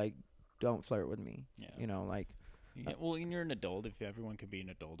people, like, don't flirt with me. Yeah. You know, like. Yeah, well, and you're an adult. If everyone could be an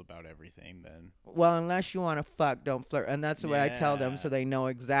adult about everything, then. Well, unless you want to fuck, don't flirt, and that's the way I tell them, so they know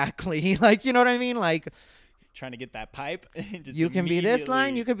exactly. Like, you know what I mean? Like. Trying to get that pipe. Just you can be this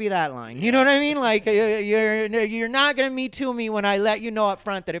line, you could be that line. You know what I mean? Like, you're not gonna Me Too me when I let you know up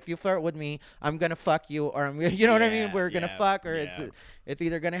front that if you flirt with me, I'm gonna fuck you, or I'm, you know what I mean? We're gonna fuck, or it's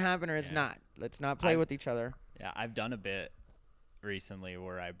either gonna happen or it's not. Let's not play with each other. Yeah, I've done a bit recently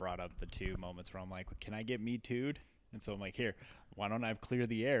where I brought up the two moments where I'm like, can I get Me Too'd? And so I'm like, here, why don't I clear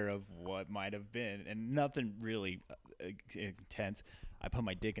the air of what might have been? And nothing really intense. I put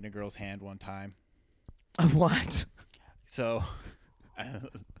my dick in a girl's hand one time. What? So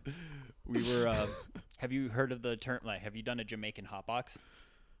we were have you heard of the term, like, have you done a Jamaican hotbox?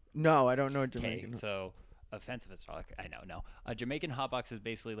 No, I don't know Okay, Jamaican. so offensive as fuck. I know, no. A Jamaican hotbox is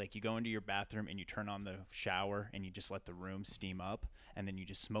basically like you go into your bathroom and you turn on the shower and you just let the room steam up, and then you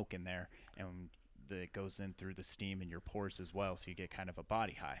just smoke in there, and it goes in through the steam in your pores as well, so you get kind of a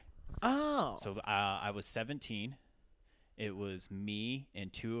body high. Oh. So I was 17. It was me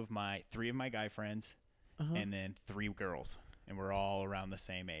and three of my guy friends, and then 3 girls, and we're all around the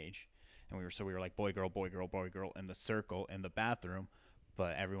same age. And we were like boy, girl, boy, girl, boy, girl in the circle in the bathroom,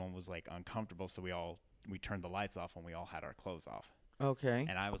 but everyone was like uncomfortable, so we turned the lights off and we all had our clothes off. Okay.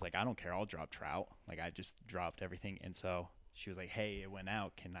 And I was like, I don't care, I'll drop trout. Like I just dropped everything, and so she was like, hey, it went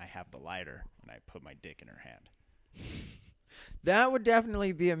out. Can I have the lighter? And I put my dick in her hand. That would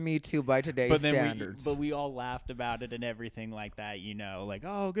definitely be a Me Too by today's standards. But we all laughed about it and everything like that, like,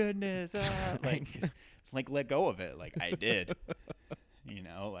 oh goodness, like let go of it. Like I did,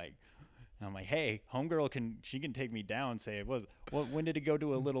 like. And I'm like, hey, homegirl she can take me down. Say it was. Well, when did it go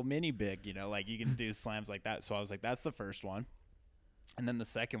to a little mini big? Like you can do slams like that. So I was like, that's the first one. And then the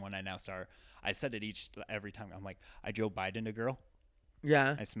second one, I said it every time. I'm like, I Joe Biden a girl.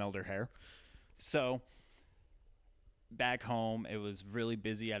 Yeah. I smelled her hair. So back home, it was really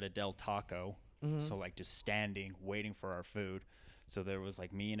busy at a Del Taco. So like just standing, waiting for our food. So there was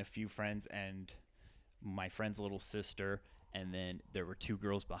like me and a few friends and my friend's little sister. And then there were 2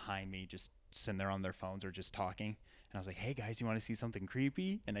 girls behind me just sitting there on their phones or just talking. And I was like, hey, guys, you want to see something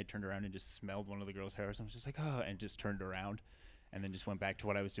creepy? And I turned around and just smelled one of the girls' hair. So I was just like, oh, and just turned around and then just went back to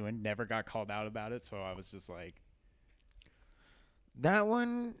what I was doing. Never got called out about it. So I was just like. That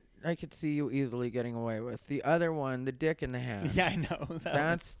one, I could see you easily getting away with. The other one, the dick in the hand. Yeah, I know.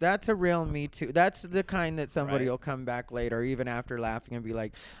 That's a real Me Too. That's the kind that somebody Right. will come back later, even after laughing, and be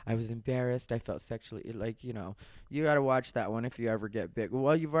like, I was embarrassed. I felt sexually, you got to watch that one if you ever get big.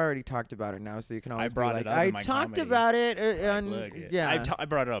 Well, you've already talked about it now, so you can always brought be it like, up I in my talked comedy. about it. Look, yeah. I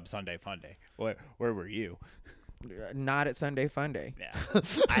brought it up Sunday Funday. Where were you? Not at Sunday Funday. Yeah.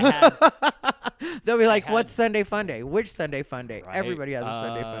 I had. They'll be like, had- what's Sunday Funday? Which Sunday Funday? Right. Everybody has a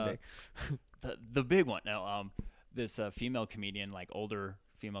Sunday Funday. The big one. No, this female comedian, like older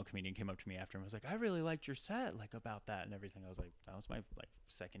female comedian, came up to me after and was like, I really liked your set, like about that and everything. I was like, that was my like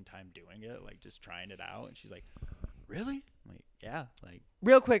second time doing it, like just trying it out. And she's like, really? I'm like, yeah. Like,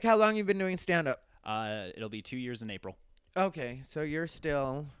 Real quick, how long you been doing stand-up? it'll be 2 years in April. Okay, so you're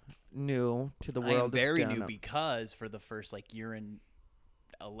still new to the I world am very of new stand-up. because for the first like year and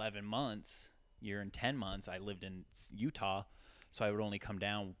 10 months, I lived in Utah. So I would only come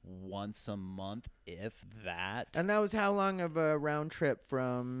down once a month, if that. And that was how long of a round trip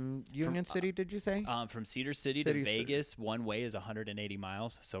from Union City, did you say? From Cedar City to Vegas, one way is 180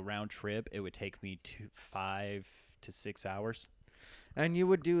 miles. So round trip, it would take me 5 to 6 hours. And you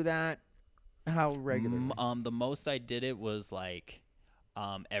would do that how regularly? The most I did it was like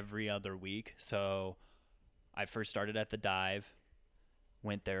every other week. So I first started at the Dive,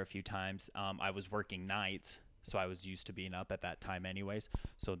 went there a few times. I was working nights. So I was used to being up at that time anyways.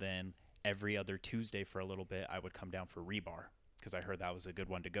 So then every other Tuesday for a little bit, I would come down for Rebar because I heard that was a good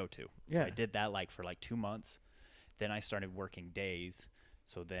one to go to. Yeah. So I did that for 2 months. Then I started working days.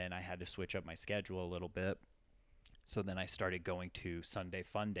 So then I had to switch up my schedule a little bit. So then I started going to Sunday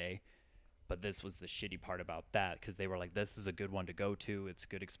Fun Day. But this was the shitty part about that because they were like, this is a good one to go to. It's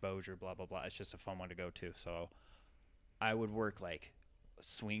good exposure, blah, blah, blah. It's just a fun one to go to. So I would work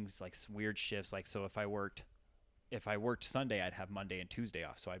swings, weird shifts. So if I worked Sunday, I'd have Monday and Tuesday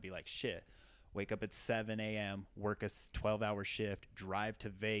off. So I'd be like, shit, wake up at 7 a.m., work a 12-hour shift, drive to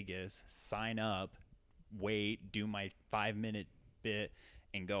Vegas, sign up, wait, do my 5-minute bit,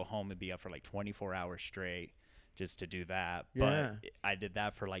 and go home and be up for 24 hours straight just to do that. Yeah. But I did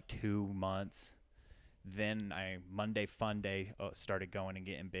that for 2 months. Then Monday Fun Day started going and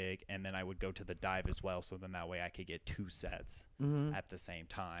getting big, and then I would go to the Dive as well. So then that way I could get 2 sets at the same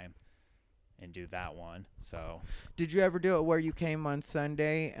time and do that one. So Did you ever do it where you came on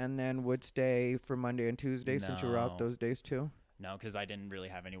Sunday and then would stay for Monday and Tuesday since you were off No. those days too? no, because I didn't really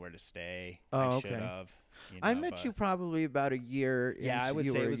have anywhere to stay. Oh, I okay. should have. I met you probably about a year. Yeah, I into would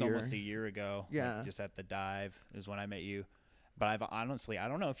you say were it was a year. almost a year ago. Yeah. Just at the Dive is when I met you. But I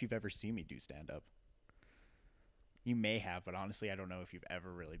don't know if you've ever seen me do stand-up. You may have, but honestly, I don't know if you've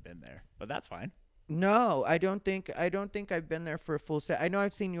ever really been there. But that's fine. No, I don't think I've been there for a full set. I know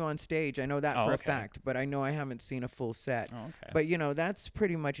I've seen you on stage. I know that Oh, for a okay. fact, but I know I haven't seen a full set. Oh, okay. But that's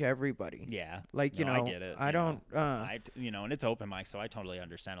pretty much everybody. yeah. Like, No, I get it. I you don't know. And it's open mic, so I totally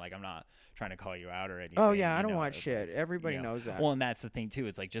understand. I'm not trying to call you out or anything. Oh yeah, I you don't know, watch it's shit. Everybody you know. knows that. Well, and that's the thing too.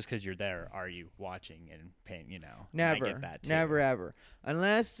 It's just because you're there, are you watching and paying? Never, I get that too. never ever.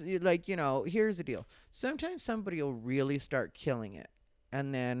 Unless here's the deal. Sometimes somebody will really start killing it,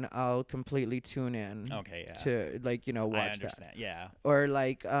 and then I'll completely tune in Okay, yeah. to like I watch that. understand. Yeah. Or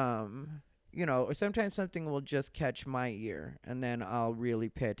like or sometimes something will just catch my ear and then I'll really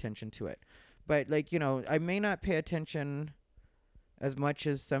pay attention to it. But like, I may not pay attention as much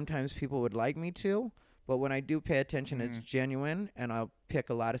as sometimes people would like me to, but when I do pay attention it's genuine, and I'll pick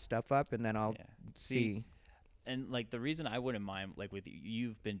a lot of stuff up and then I'll see. And like the reason I wouldn't mind, like with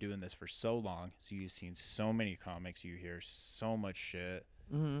you've been doing this for so long, so you've seen so many comics, you hear so much shit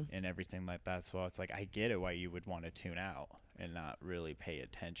and everything like that. So it's like I get it why you would want to tune out and not really pay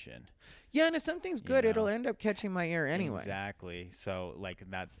attention. Yeah, and if something's good, it'll end up catching my ear anyway. Exactly. So like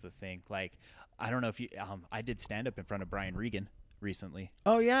that's the thing. Like I don't know if you I did stand up in front of Brian Regan recently.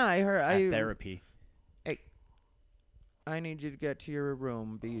 Oh yeah, I heard. At therapy. Hey, I need you to get to your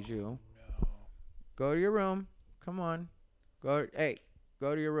room, Bijou. No. Go to your room. Come on. Go to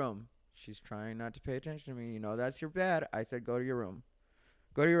your room. She's trying not to pay attention to me. That's your bed. I said go to your room.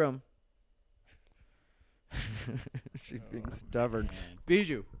 Go to your room. She's being stubborn. Man.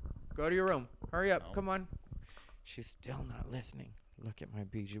 Bijou, go to your room. Hurry up. Come on. She's still not listening. Look at my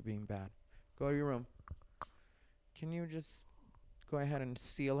Bijou being bad. Go to your room. Can you just go ahead and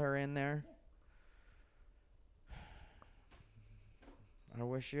seal her in there? I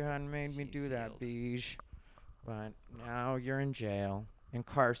wish you hadn't made me do that, Bijou. But now you're in jail.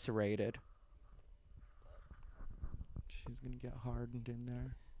 Incarcerated. She's going to get hardened in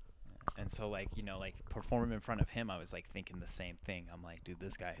there. And so like, like performing in front of him, I was like thinking the same thing. I'm like, dude,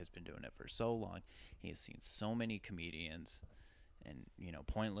 this guy has been doing it for so long. He has seen so many comedians and,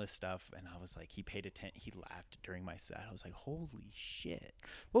 pointless stuff. And I was like, he paid attention. He laughed during my set. I was like, holy shit.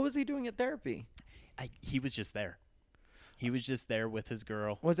 What was he doing at therapy? He was just there. He was just there with his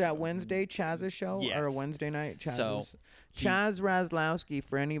girl. Was that Wednesday Chaz's show? Yes. Or Wednesday night Chaz's? So Chaz Razlowski,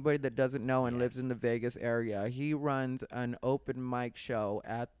 for anybody that doesn't know and lives in the Vegas area, he runs an open mic show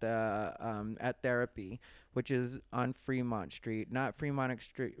at the at Therapy, which is on Fremont Street, not Fremont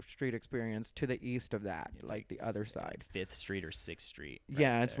Street Experience, to the east of that, like the other side. 5th Street or 6th Street. Right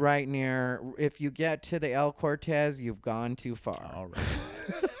yeah, it's there. right near. If you get to the El Cortez, you've gone too far. All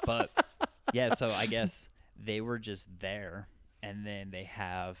right. But yeah, so I guess they were just there, and then they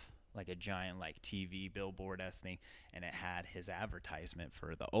have like a giant like TV billboard-esque thing, and it had his advertisement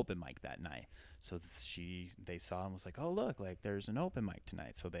for the open mic that night. So they saw and was like, oh look, like there's an open mic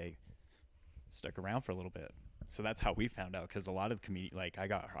tonight. So they stuck around for a little bit. So that's how we found out, because a lot of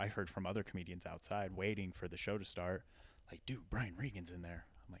I heard from other comedians outside waiting for the show to start, like, dude, Brian Regan's in there.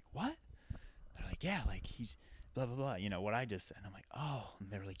 I'm like, what? They're like, yeah, like he's blah blah blah, what I just said. And I'm like, oh. And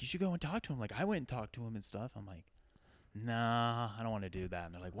they were like, you should go and talk to him. Like I went and talked to him and stuff. I'm like, nah, I don't want to do that.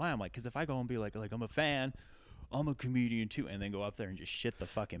 And they're like, why? I'm like, because if I go and be like I'm a fan, I'm a comedian too, and then go up there and just shit the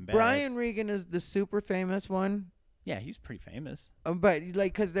fucking bed. Brian Regan is the super famous one. Yeah, he's pretty famous. But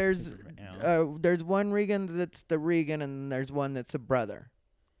like, cause there's one Regan that's the Regan, and there's one that's a brother.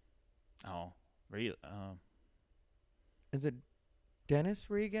 Oh, really? Is it Dennis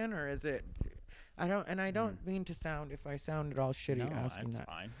Regan, or is it? I don't mean to sound, if I sound at all shitty asking that.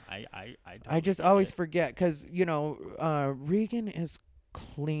 No, that's fine. I just always forget, because Regan is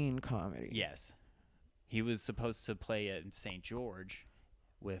clean comedy. Yes, he was supposed to play it in St. George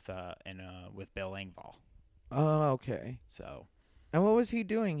with Bill Engvall. Oh, okay. So. And what was he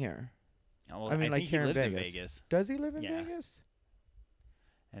doing here? Well, I mean, like think here he lives in Vegas. Does he live in Vegas?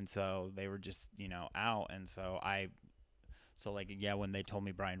 And so they were just out, and so when they told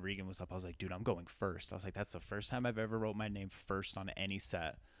me Brian Regan was up, I was like, dude, I'm going first. I was like, that's the first time I've ever wrote my name first on any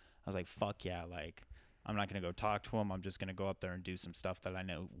set. I was like, fuck yeah, like I'm not gonna go talk to him. I'm just gonna go up there and do some stuff that I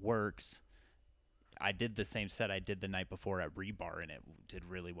know works. I did the same set I did the night before at Rebar, and it did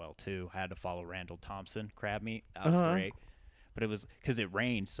really well too. I had to follow Randall Thompson, Crab Meat. That was great. But it was because it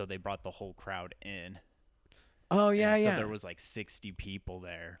rained, so they brought the whole crowd in. Oh, yeah, and so yeah. there was like 60 people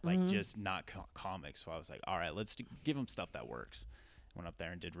there, like just not comics. So I was like, all right, let's give them stuff that works. Went up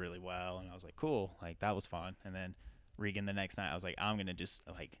there and did really well, and I was like, cool. Like, that was fun. And then Regan the next night, I was like, I'm going to just,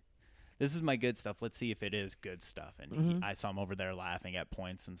 like, this is my good stuff. Let's see if it is good stuff. And I saw him over there laughing at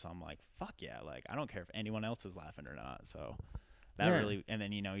points, and so I'm like, fuck yeah. Like, I don't care if anyone else is laughing or not. So that really, and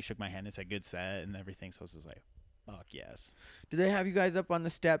then, he shook my hand and said, good set and everything. So I was just like, fuck yes. Did they have you guys up on the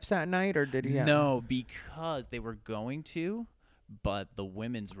steps that night, or did he have... No, because they were going to, but the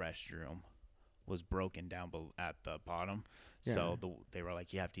women's restroom was broken down at the bottom. Yeah. So they were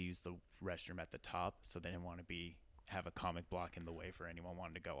like, you have to use the restroom at the top. So they didn't want to have a comic block in the way for anyone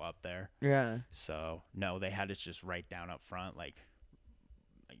wanting to go up there. Yeah. So no, they had it just right down up front, like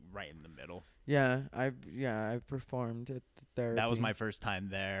right in the middle. Yeah, I've performed at the therapy. That was my first time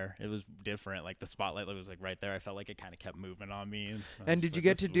there. It was different. Like the spotlight was like right there. I felt like it kind of kept moving on me. And, I was And just did you like, get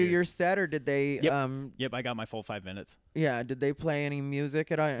 "This to is do weird." your set, or did they? Yep. Yep, I got my full 5 minutes. Yeah. Did they play any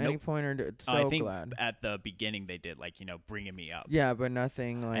music at any Nope. point, or so I think glad? at the beginning they did like bringing me up. Yeah, but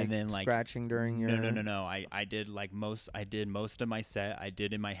nothing like then, like, scratching during your. No. I did like most. I did most of my set. I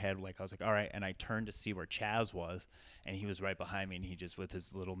did in my head. Like I was like, all right, and I turned to see where Chaz was, and he was right behind me, and he just with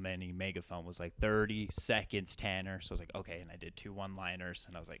his little mini megaphone was like 30 seconds, Tanner. So I was like, okay, and I did 2 one-liners,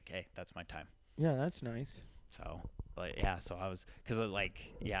 and I was like, okay, that's my time. Yeah, that's nice. So, but yeah, so I was because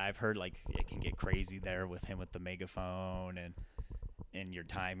I've heard like it can get crazy there with him with the megaphone and your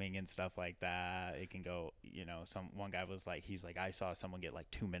timing and stuff like that. It can go, one guy was like, he's like, I saw someone get like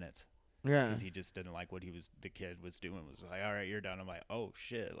 2 minutes. Yeah. Because he just didn't like what the kid was doing. Was like, all right, you're done. I'm like, oh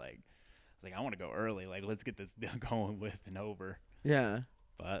shit. Like, I was like, I want to go early. Like, let's get this going with and over. Yeah.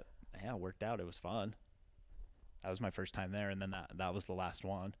 But yeah, it worked out. It was fun. That was my first time there, and then that was the last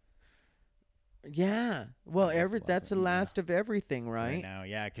one. Yeah. Well, that's the one, last of everything, right? Now,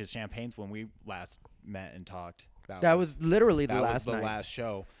 yeah, because Champagne's when we last met and talked. That was literally the that last was the night. last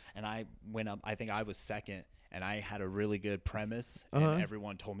show, and I went up. I think I was second, and I had a really good premise, Uh-huh. and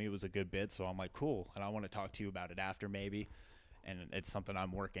everyone told me it was a good bit. So I'm like, cool, and I want to talk to you about it after maybe, and it's something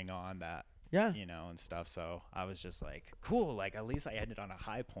I'm working on that. Yeah. And stuff. So I was just like, cool. Like at least I ended on a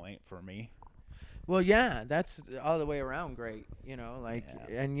high point for me. Well, yeah, that's all the way around great, Yeah.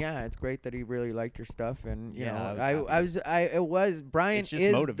 and yeah, it's great that he really liked your stuff, and it was Brian It's just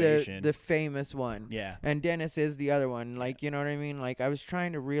is motivation. the famous one, Yeah. and Dennis is the other one, like, you know what I mean? Like, I was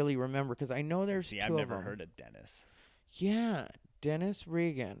trying to really remember because I know there's See, two I've of never them. heard of Dennis. Yeah, Dennis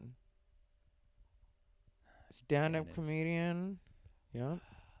Regan, stand-up Dennis. comedian. Yep,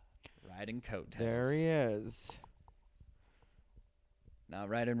 Riding coattails. there he is. Not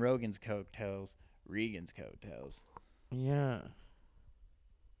riding Rogan's coattails, Regan's coattails. Yeah.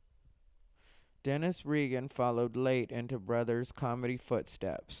 Dennis Regan followed late into brothers' comedy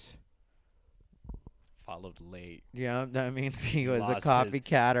footsteps. Followed late. Yeah, that means he was a Lost his-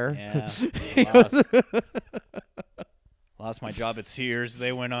 copycatter. Yeah. Lost my job at Sears.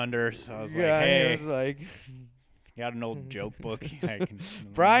 They went under, so I was like, yeah, hey, he was like, got an old joke book. I can,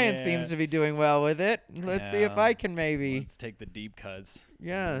 Brian yeah. seems to be doing well with it. Let's see if Yeah. I can maybe. Let's take the deep cuts.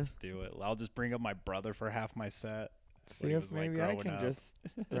 Yeah. Let's do it. I'll just bring up my brother for half my set. See he if was like maybe I growing can up. just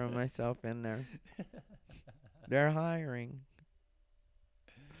throw myself in there. They're hiring.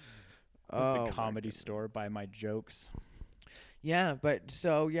 Oh, The my Comedy goodness. Store, buy my jokes. Yeah, but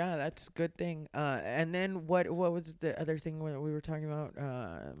so yeah, that's a good thing. And then what was the other thing we were talking about?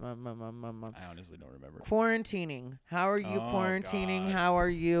 I honestly don't remember. Quarantining. How are you Oh, quarantining? God. How are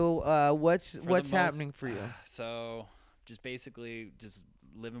you? What's For the what's most- happening for you? So, just basically just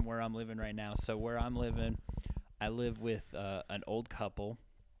living where I'm living right now. So where I'm living, I live with an old couple.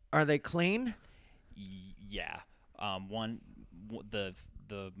 Are they clean? Yeah.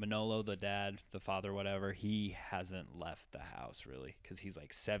 The Manolo, the dad, the father, whatever, he hasn't left the house really because he's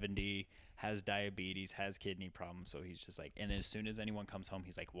like 70, has diabetes, has kidney problems. So he's just like, and then as soon as anyone comes home,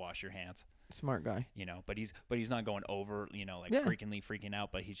 he's like, wash your hands. Smart guy. But he's not going over, like Yeah. freaking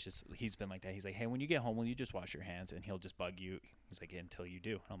out, but he's been like that. He's like, hey, when you get home, will you just wash your hands? And he'll just bug you. He's like, until you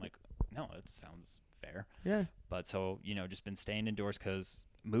do. And I'm like, no, it sounds fair. Yeah. But so, just been staying indoors because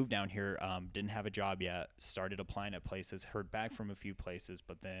moved down here, didn't have a job yet, started applying at places, heard back from a few places,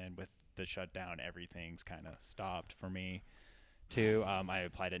 but then with the shutdown, everything's kind of stopped for me too. I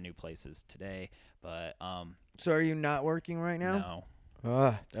applied at new places today, but So are you not working right now? no.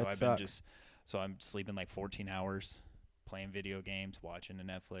 Ugh, So that I've been so I'm sleeping like 14 hours, playing video games, watching a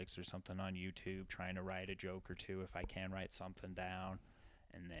Netflix or something on YouTube, trying to write a joke or two if I can write something down.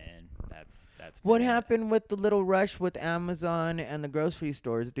 And then that's What been it. happened with the little rush with Amazon and the grocery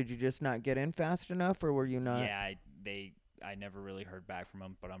stores? Did you just not get in fast enough, or were you not? Yeah, I never really heard back from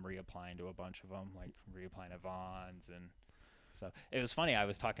them, but I'm reapplying to a bunch of them, like reapplying at Vons and stuff. It was funny. I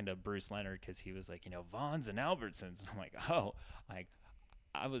was talking to Bruce Leonard because he was like, Vons and Albertsons, and I'm like, oh, like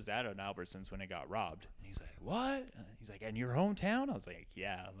I was at an Albertsons when it got robbed, and he's like, what? He's like, in your hometown? I was like,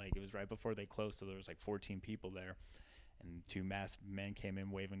 yeah, like it was right before they closed, so there was like 14 people there. And 2 masked men came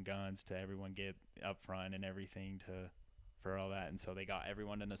in waving guns to everyone get up front and everything for all that. And so they got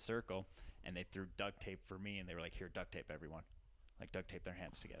everyone in a circle and they threw duct tape for me. And they were like, here, duct tape everyone. Like duct tape their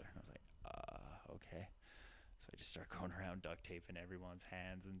hands together. And I was like, okay. So I just start going around duct taping everyone's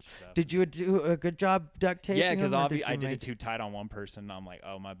hands and stuff. Did you do a good job duct taping? Yeah, because them, or I did it too tight on one person. And I'm like,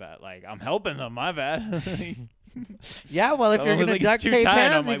 oh, my bad. Like, I'm helping them. My bad. Yeah, well, if So you're it was gonna like, it's duct too tape tight.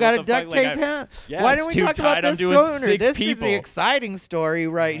 I'm hands, you like, gotta what the fuck? duct Like, tape hands. Yeah, Why it's didn't we too talk tight. about I'm this doing sooner? 6 This people. is the exciting story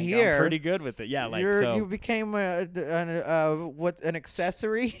right Like, here. I'm pretty good with it. Yeah, like You became an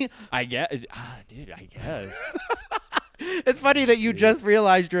accessory. I get, dude. I guess. It's funny that you Dude. just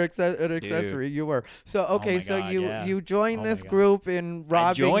realized you're an accessory. You were. So okay, my so God, you yeah. you joined Oh my this God. group in I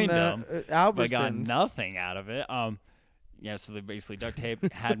robbing joined the them, Albertsons. But I got nothing out of it. Yeah. So they basically duct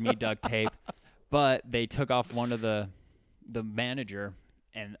tape had me duct tape, but they took off one of the manager,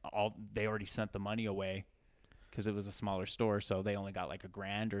 and they already sent the money away. Because it was a smaller store, so they only got like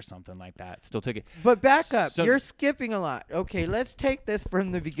 $1,000 or something like that. Still took it. But back up, So- you're skipping a lot. Okay, let's take this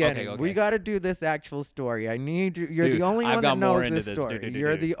from the beginning. Okay. We got to do this actual story. I need you. You're Dude, the only I've one that got more knows into this this. story. Dude.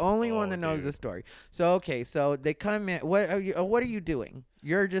 You're the only one Oh, that knows dude. the story. So okay, so they come in. What are you doing?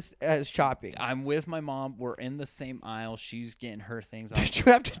 You're just shopping. I'm with my mom. We're in the same aisle. She's getting her things Did off.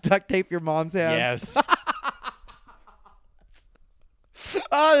 you have to duct tape your mom's hands? Yes.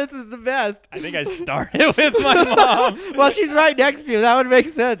 Oh, this is the best. I think I started with my mom. Well, she's right next to you. That would make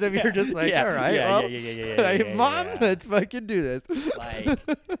sense if you're just like, Yeah, all right, yeah, well, yeah, mom, yeah. let's fucking do this. Like,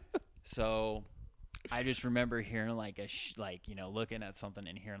 so I just remember hearing like looking at something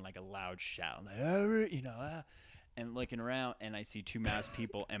and hearing like a loud shout, like, and looking around, and I see 2 masked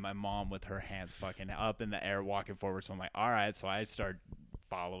people and my mom with her hands fucking up in the air walking forward. So I'm like, all right. So I start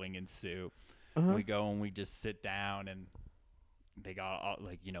following in suit. We go and we just sit down, and they got all,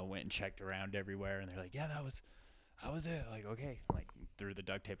 went and checked around everywhere, and they're like, yeah, that was it. Like, okay, like threw the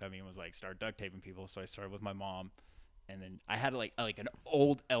duct tape at me and was like, start duct taping people. So I started with my mom, and then I had like an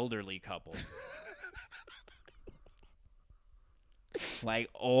old elderly couple, like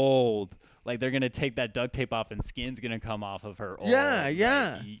old, like they're gonna take that duct tape off and skin's gonna come off of her. Yeah, old,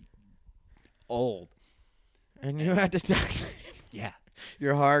 yeah. like, old. And you had to duct tape. Yeah.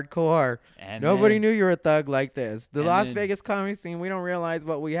 You're hardcore. And Nobody then- knew you were a thug like this. The and Las then- Vegas comedy scene, we don't realize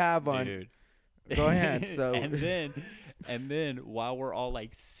what we have on. Dude. Go ahead. So and then while we're all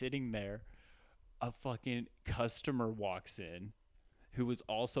like sitting there, a fucking customer walks in who was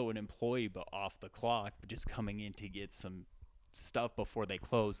also an employee but off the clock, but just coming in to get some stuff before they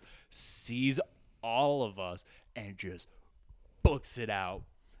close, sees all of us and just books it out.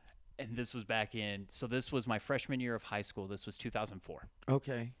 And this was this was my freshman year of high school. This was 2004.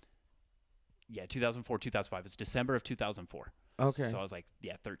 Okay. Yeah, 2004, 2005. It's December of 2004. Okay. So I was like,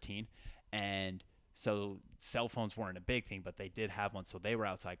 13. And so cell phones weren't a big thing, but they did have one. So they were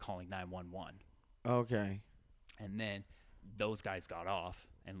outside calling 911. Okay. And then those guys got off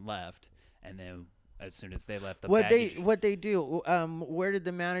and left. And then as soon as they left, What they do? Where did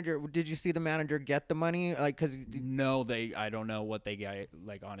the manager? Did you see the manager get the money? Like, cause No, I don't know what they got,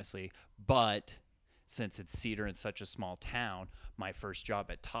 like, honestly. But since it's Cedar in such a small town, my first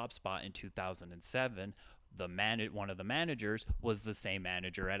job at Top Spot in 2007, one of the managers was the same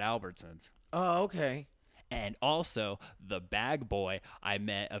manager at Albertsons. oh, okay. And also the bag boy I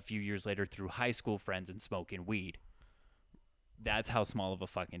met a few years later through high school friends and smoking weed. That's how small of a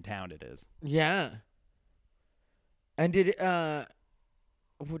fucking town it is. Yeah. And did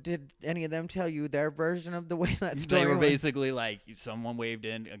any of them tell you their version of the way that story They were went? basically like, someone waved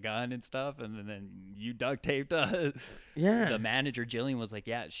in a gun and stuff, and then you duct taped us. Yeah. The manager, Jillian, was like,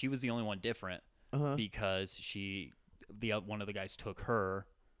 yeah, she was the only one different because one of the guys took her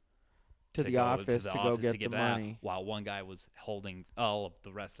to the office to go get the that, money. while one guy was holding all of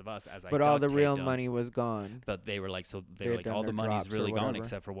the rest of us as But I all the duct real taped 'em. money was gone. But they were like, They had done all the their money's drops or really gone whatever.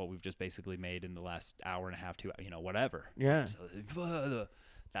 except for what we've just basically made in the last hour and a half, whatever. Yeah. So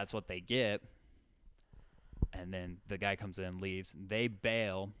that's what they get. And then the guy comes in, leaves, they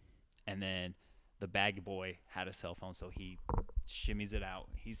bail, and then the bag boy had a cell phone, so he shimmies it out.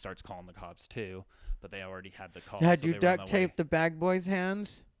 He starts calling the cops too, but they already had the call. Had so you they were on duct their way. taped the bag boy's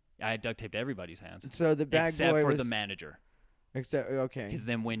hands? I had duct taped everybody's hands. So the bag except boy for was the manager. okay. Because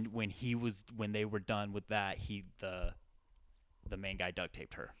then when they were done with that, the main guy duct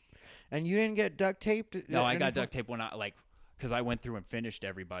taped her. And you didn't get duct taped? No, I at got any duct taped when because I went through and finished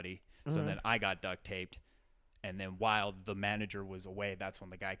everybody. So then I got duct taped, and then while the manager was away, that's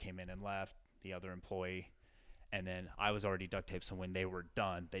when the guy came in and left, the other employee, and then I was already duct taped. So when they were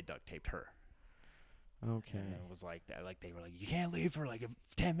done, they duct taped her. Okay. And it was like that. Like they were like, you can't leave for like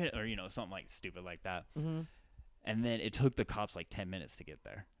 10 minutes or something like stupid like that. Mm-hmm. And then it took the cops like 10 minutes to get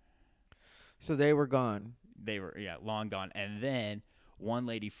there. So they were gone. They were long gone. And then one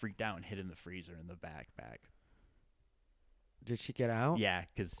lady freaked out and hid in the freezer in the backpack. Did she get out? Yeah,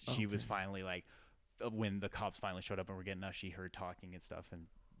 because she was Okay. finally like, when the cops finally showed up and were getting us, she heard talking and stuff, and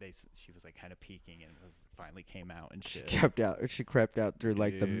she was like kind of peeking and finally came out and She shit. She crept out through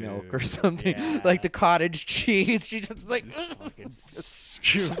like the milk or Dude, something, yeah. like the cottage cheese. She just like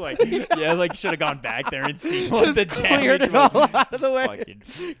Fucking like like should have gone back there and seen what the just cleared damage it all was. out of the way.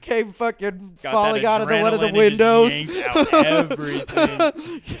 Fucking Came fucking got falling that out of one of the adrenaline and windows. just yanked out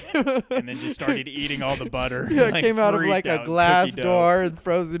everything, and then just started eating all the butter. Yeah, it like, came out of freaked like a out, glass cookie dough. door and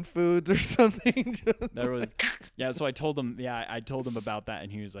frozen foods or something. Just There was, so I told him, I told him about that,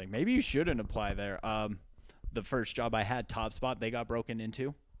 and he was like, maybe you shouldn't apply there. The first job I had, Top Spot, they got broken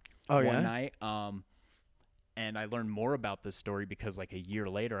into oh one night. And I learned more about this story because like a year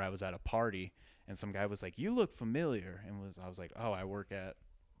later, I was at a party, and some guy was like, "You look familiar," and I was like, "Oh, I work at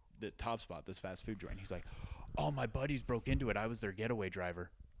the Top Spot, this fast food joint." He's like, "Oh, my buddies broke into it. I was their getaway driver."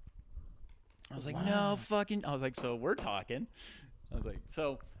 I was like, "No fucking," I was like, "So we're talking." I was like,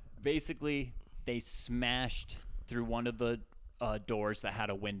 "So basically, they smashed through one of the doors that had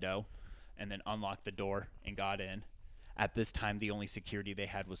a window and then unlocked the door and got in. At this time, the only security they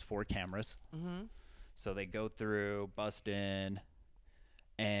had was 4 cameras. Mm-hmm. So they go through, bust in,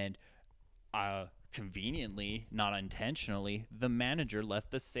 and conveniently, not intentionally, the manager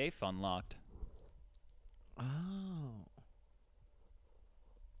left the safe unlocked. Oh.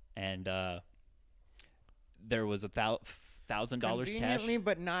 And there was $1,000 cash. Conveniently,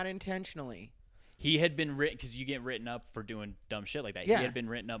 but not intentionally. He had been written, because you get written up for doing dumb shit like that. Yeah. He had been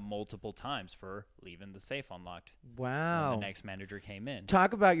written up multiple times for leaving the safe unlocked. Wow. When the next manager came in.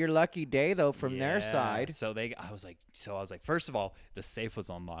 Talk about your lucky day though from their Yeah. side. So I was like, first of all, the safe was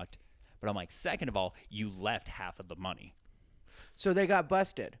unlocked, but I'm like, second of all, you left half of the money. So they got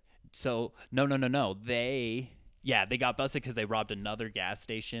busted. So no. They got busted because they robbed another gas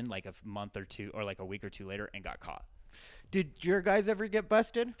station like a month or two, or like a week or two later, and got caught. Did your guys ever get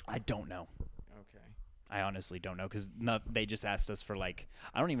busted? I don't know. Okay. I honestly don't know because they just asked us for like,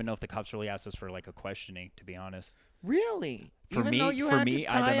 I don't even know if the cops really asked us for like a questioning, to be honest. Really? For Even me- though you for had me, to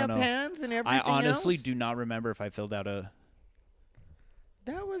I tie don't up know. hands and everything I honestly else? do not remember if I filled out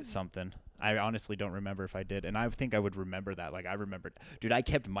That was something. I honestly don't remember if I did, and I think I would remember that. Like I remembered, dude. I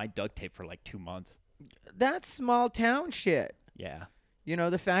kept my duct tape for like 2 months. that's small town shit. Yeah. You know,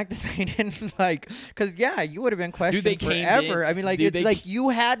 the fact that they didn't because you would have been questioned they came forever. in- I mean, like, dude, it's they like ca- you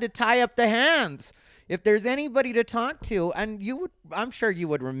had to tie up the hands. If there's anybody to talk to, and I'm sure you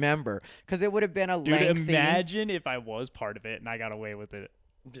would remember, because it would have been a Dude, lengthy. imagine if I was part of it and I got away with it.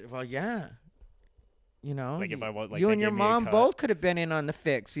 Well, yeah. You know, Like, if I was- like, you they and your gave me a mom cut. both could have been in on the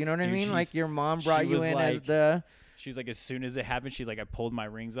fix. You know what I Dude, mean? Like she's- your mom she brought you was in as like- the. She was like, as soon as it happened, she's like, I pulled my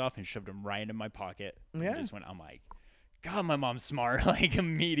rings off and shoved them right into my pocket. Yeah. And just went, I'm like, God, my mom's smart. Like,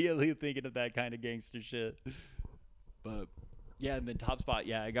 immediately thinking of that kind of gangster shit. But, yeah, and then Top Spot,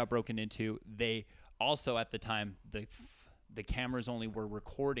 it got broken into. They also, at the time, the cameras only were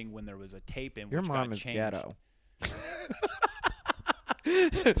recording when there was a tape in, Your which mom got is changed. ghetto.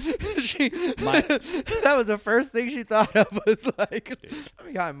 That was the first thing she thought of was like, let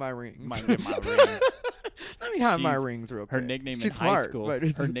me hide my rings. Might get my rings. Let me hide my She's- rings real quick. Her nickname She's in high smart, school. but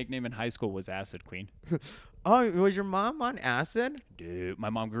Her nickname in high school was Acid Queen. oh, was your mom on acid? Dude, my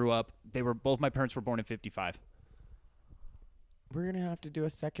mom grew up. Both my parents were born in 55. We're gonna have to do a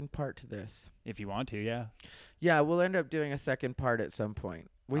second part to this. If you want to, yeah. Yeah, we'll end up doing a second part at some point.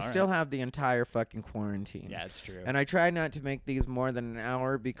 We All still right. have the entire fucking quarantine. Yeah, it's true. And I try not to make these more than an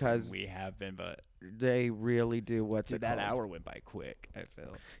hour because We have been, but they really do what's dude, it that called? hour went by quick, I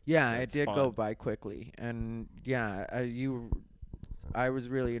feel. Yeah, it It's did go fun. by quickly, and yeah, I was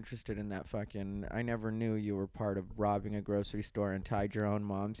really interested in that fucking. I never knew you were part of robbing a grocery store and tied your own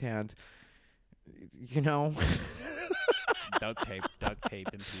mom's hands. You know, duct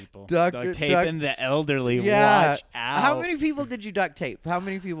taping people. Duct- taping the elderly. Yeah. Watch out. how many people did you duct tape? How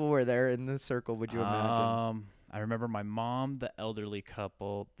many people were there in the circle? Would you imagine? I remember my mom, the elderly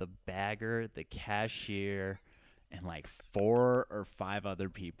couple, the bagger, the cashier, and like 4 or 5 other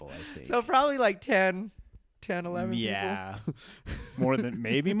people, I think. So probably like 10, 11 yeah.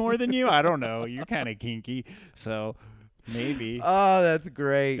 Maybe more than you. I don't know. You're kind of kinky. So maybe. people. Oh, that's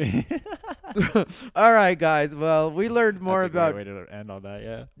great. All right, guys. Well, we learned more That's a about great way to end on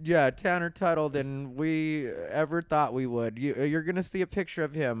that, yeah. Tanner Tuttle than we ever thought we would. You're gonna see a picture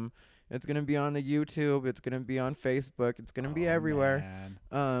of him. It's gonna be on the YouTube. It's gonna be on Facebook. It's gonna be everywhere.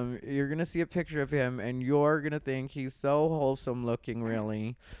 Man. You're gonna see a picture of him, and you're gonna think he's so wholesome looking,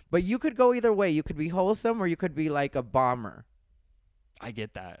 really. But you could go either way. You could be wholesome, or you could be like a bomber. I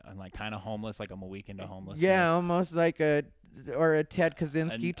get that. I'm like kind of homeless, like I'm a weekend to homeless. Yeah, almost like a Ted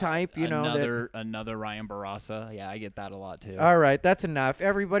Kaczynski An- type. You know that. another Ryan Barassa. Yeah, I get that a lot too. All right, that's enough.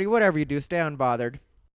 Everybody, whatever you do, stay unbothered.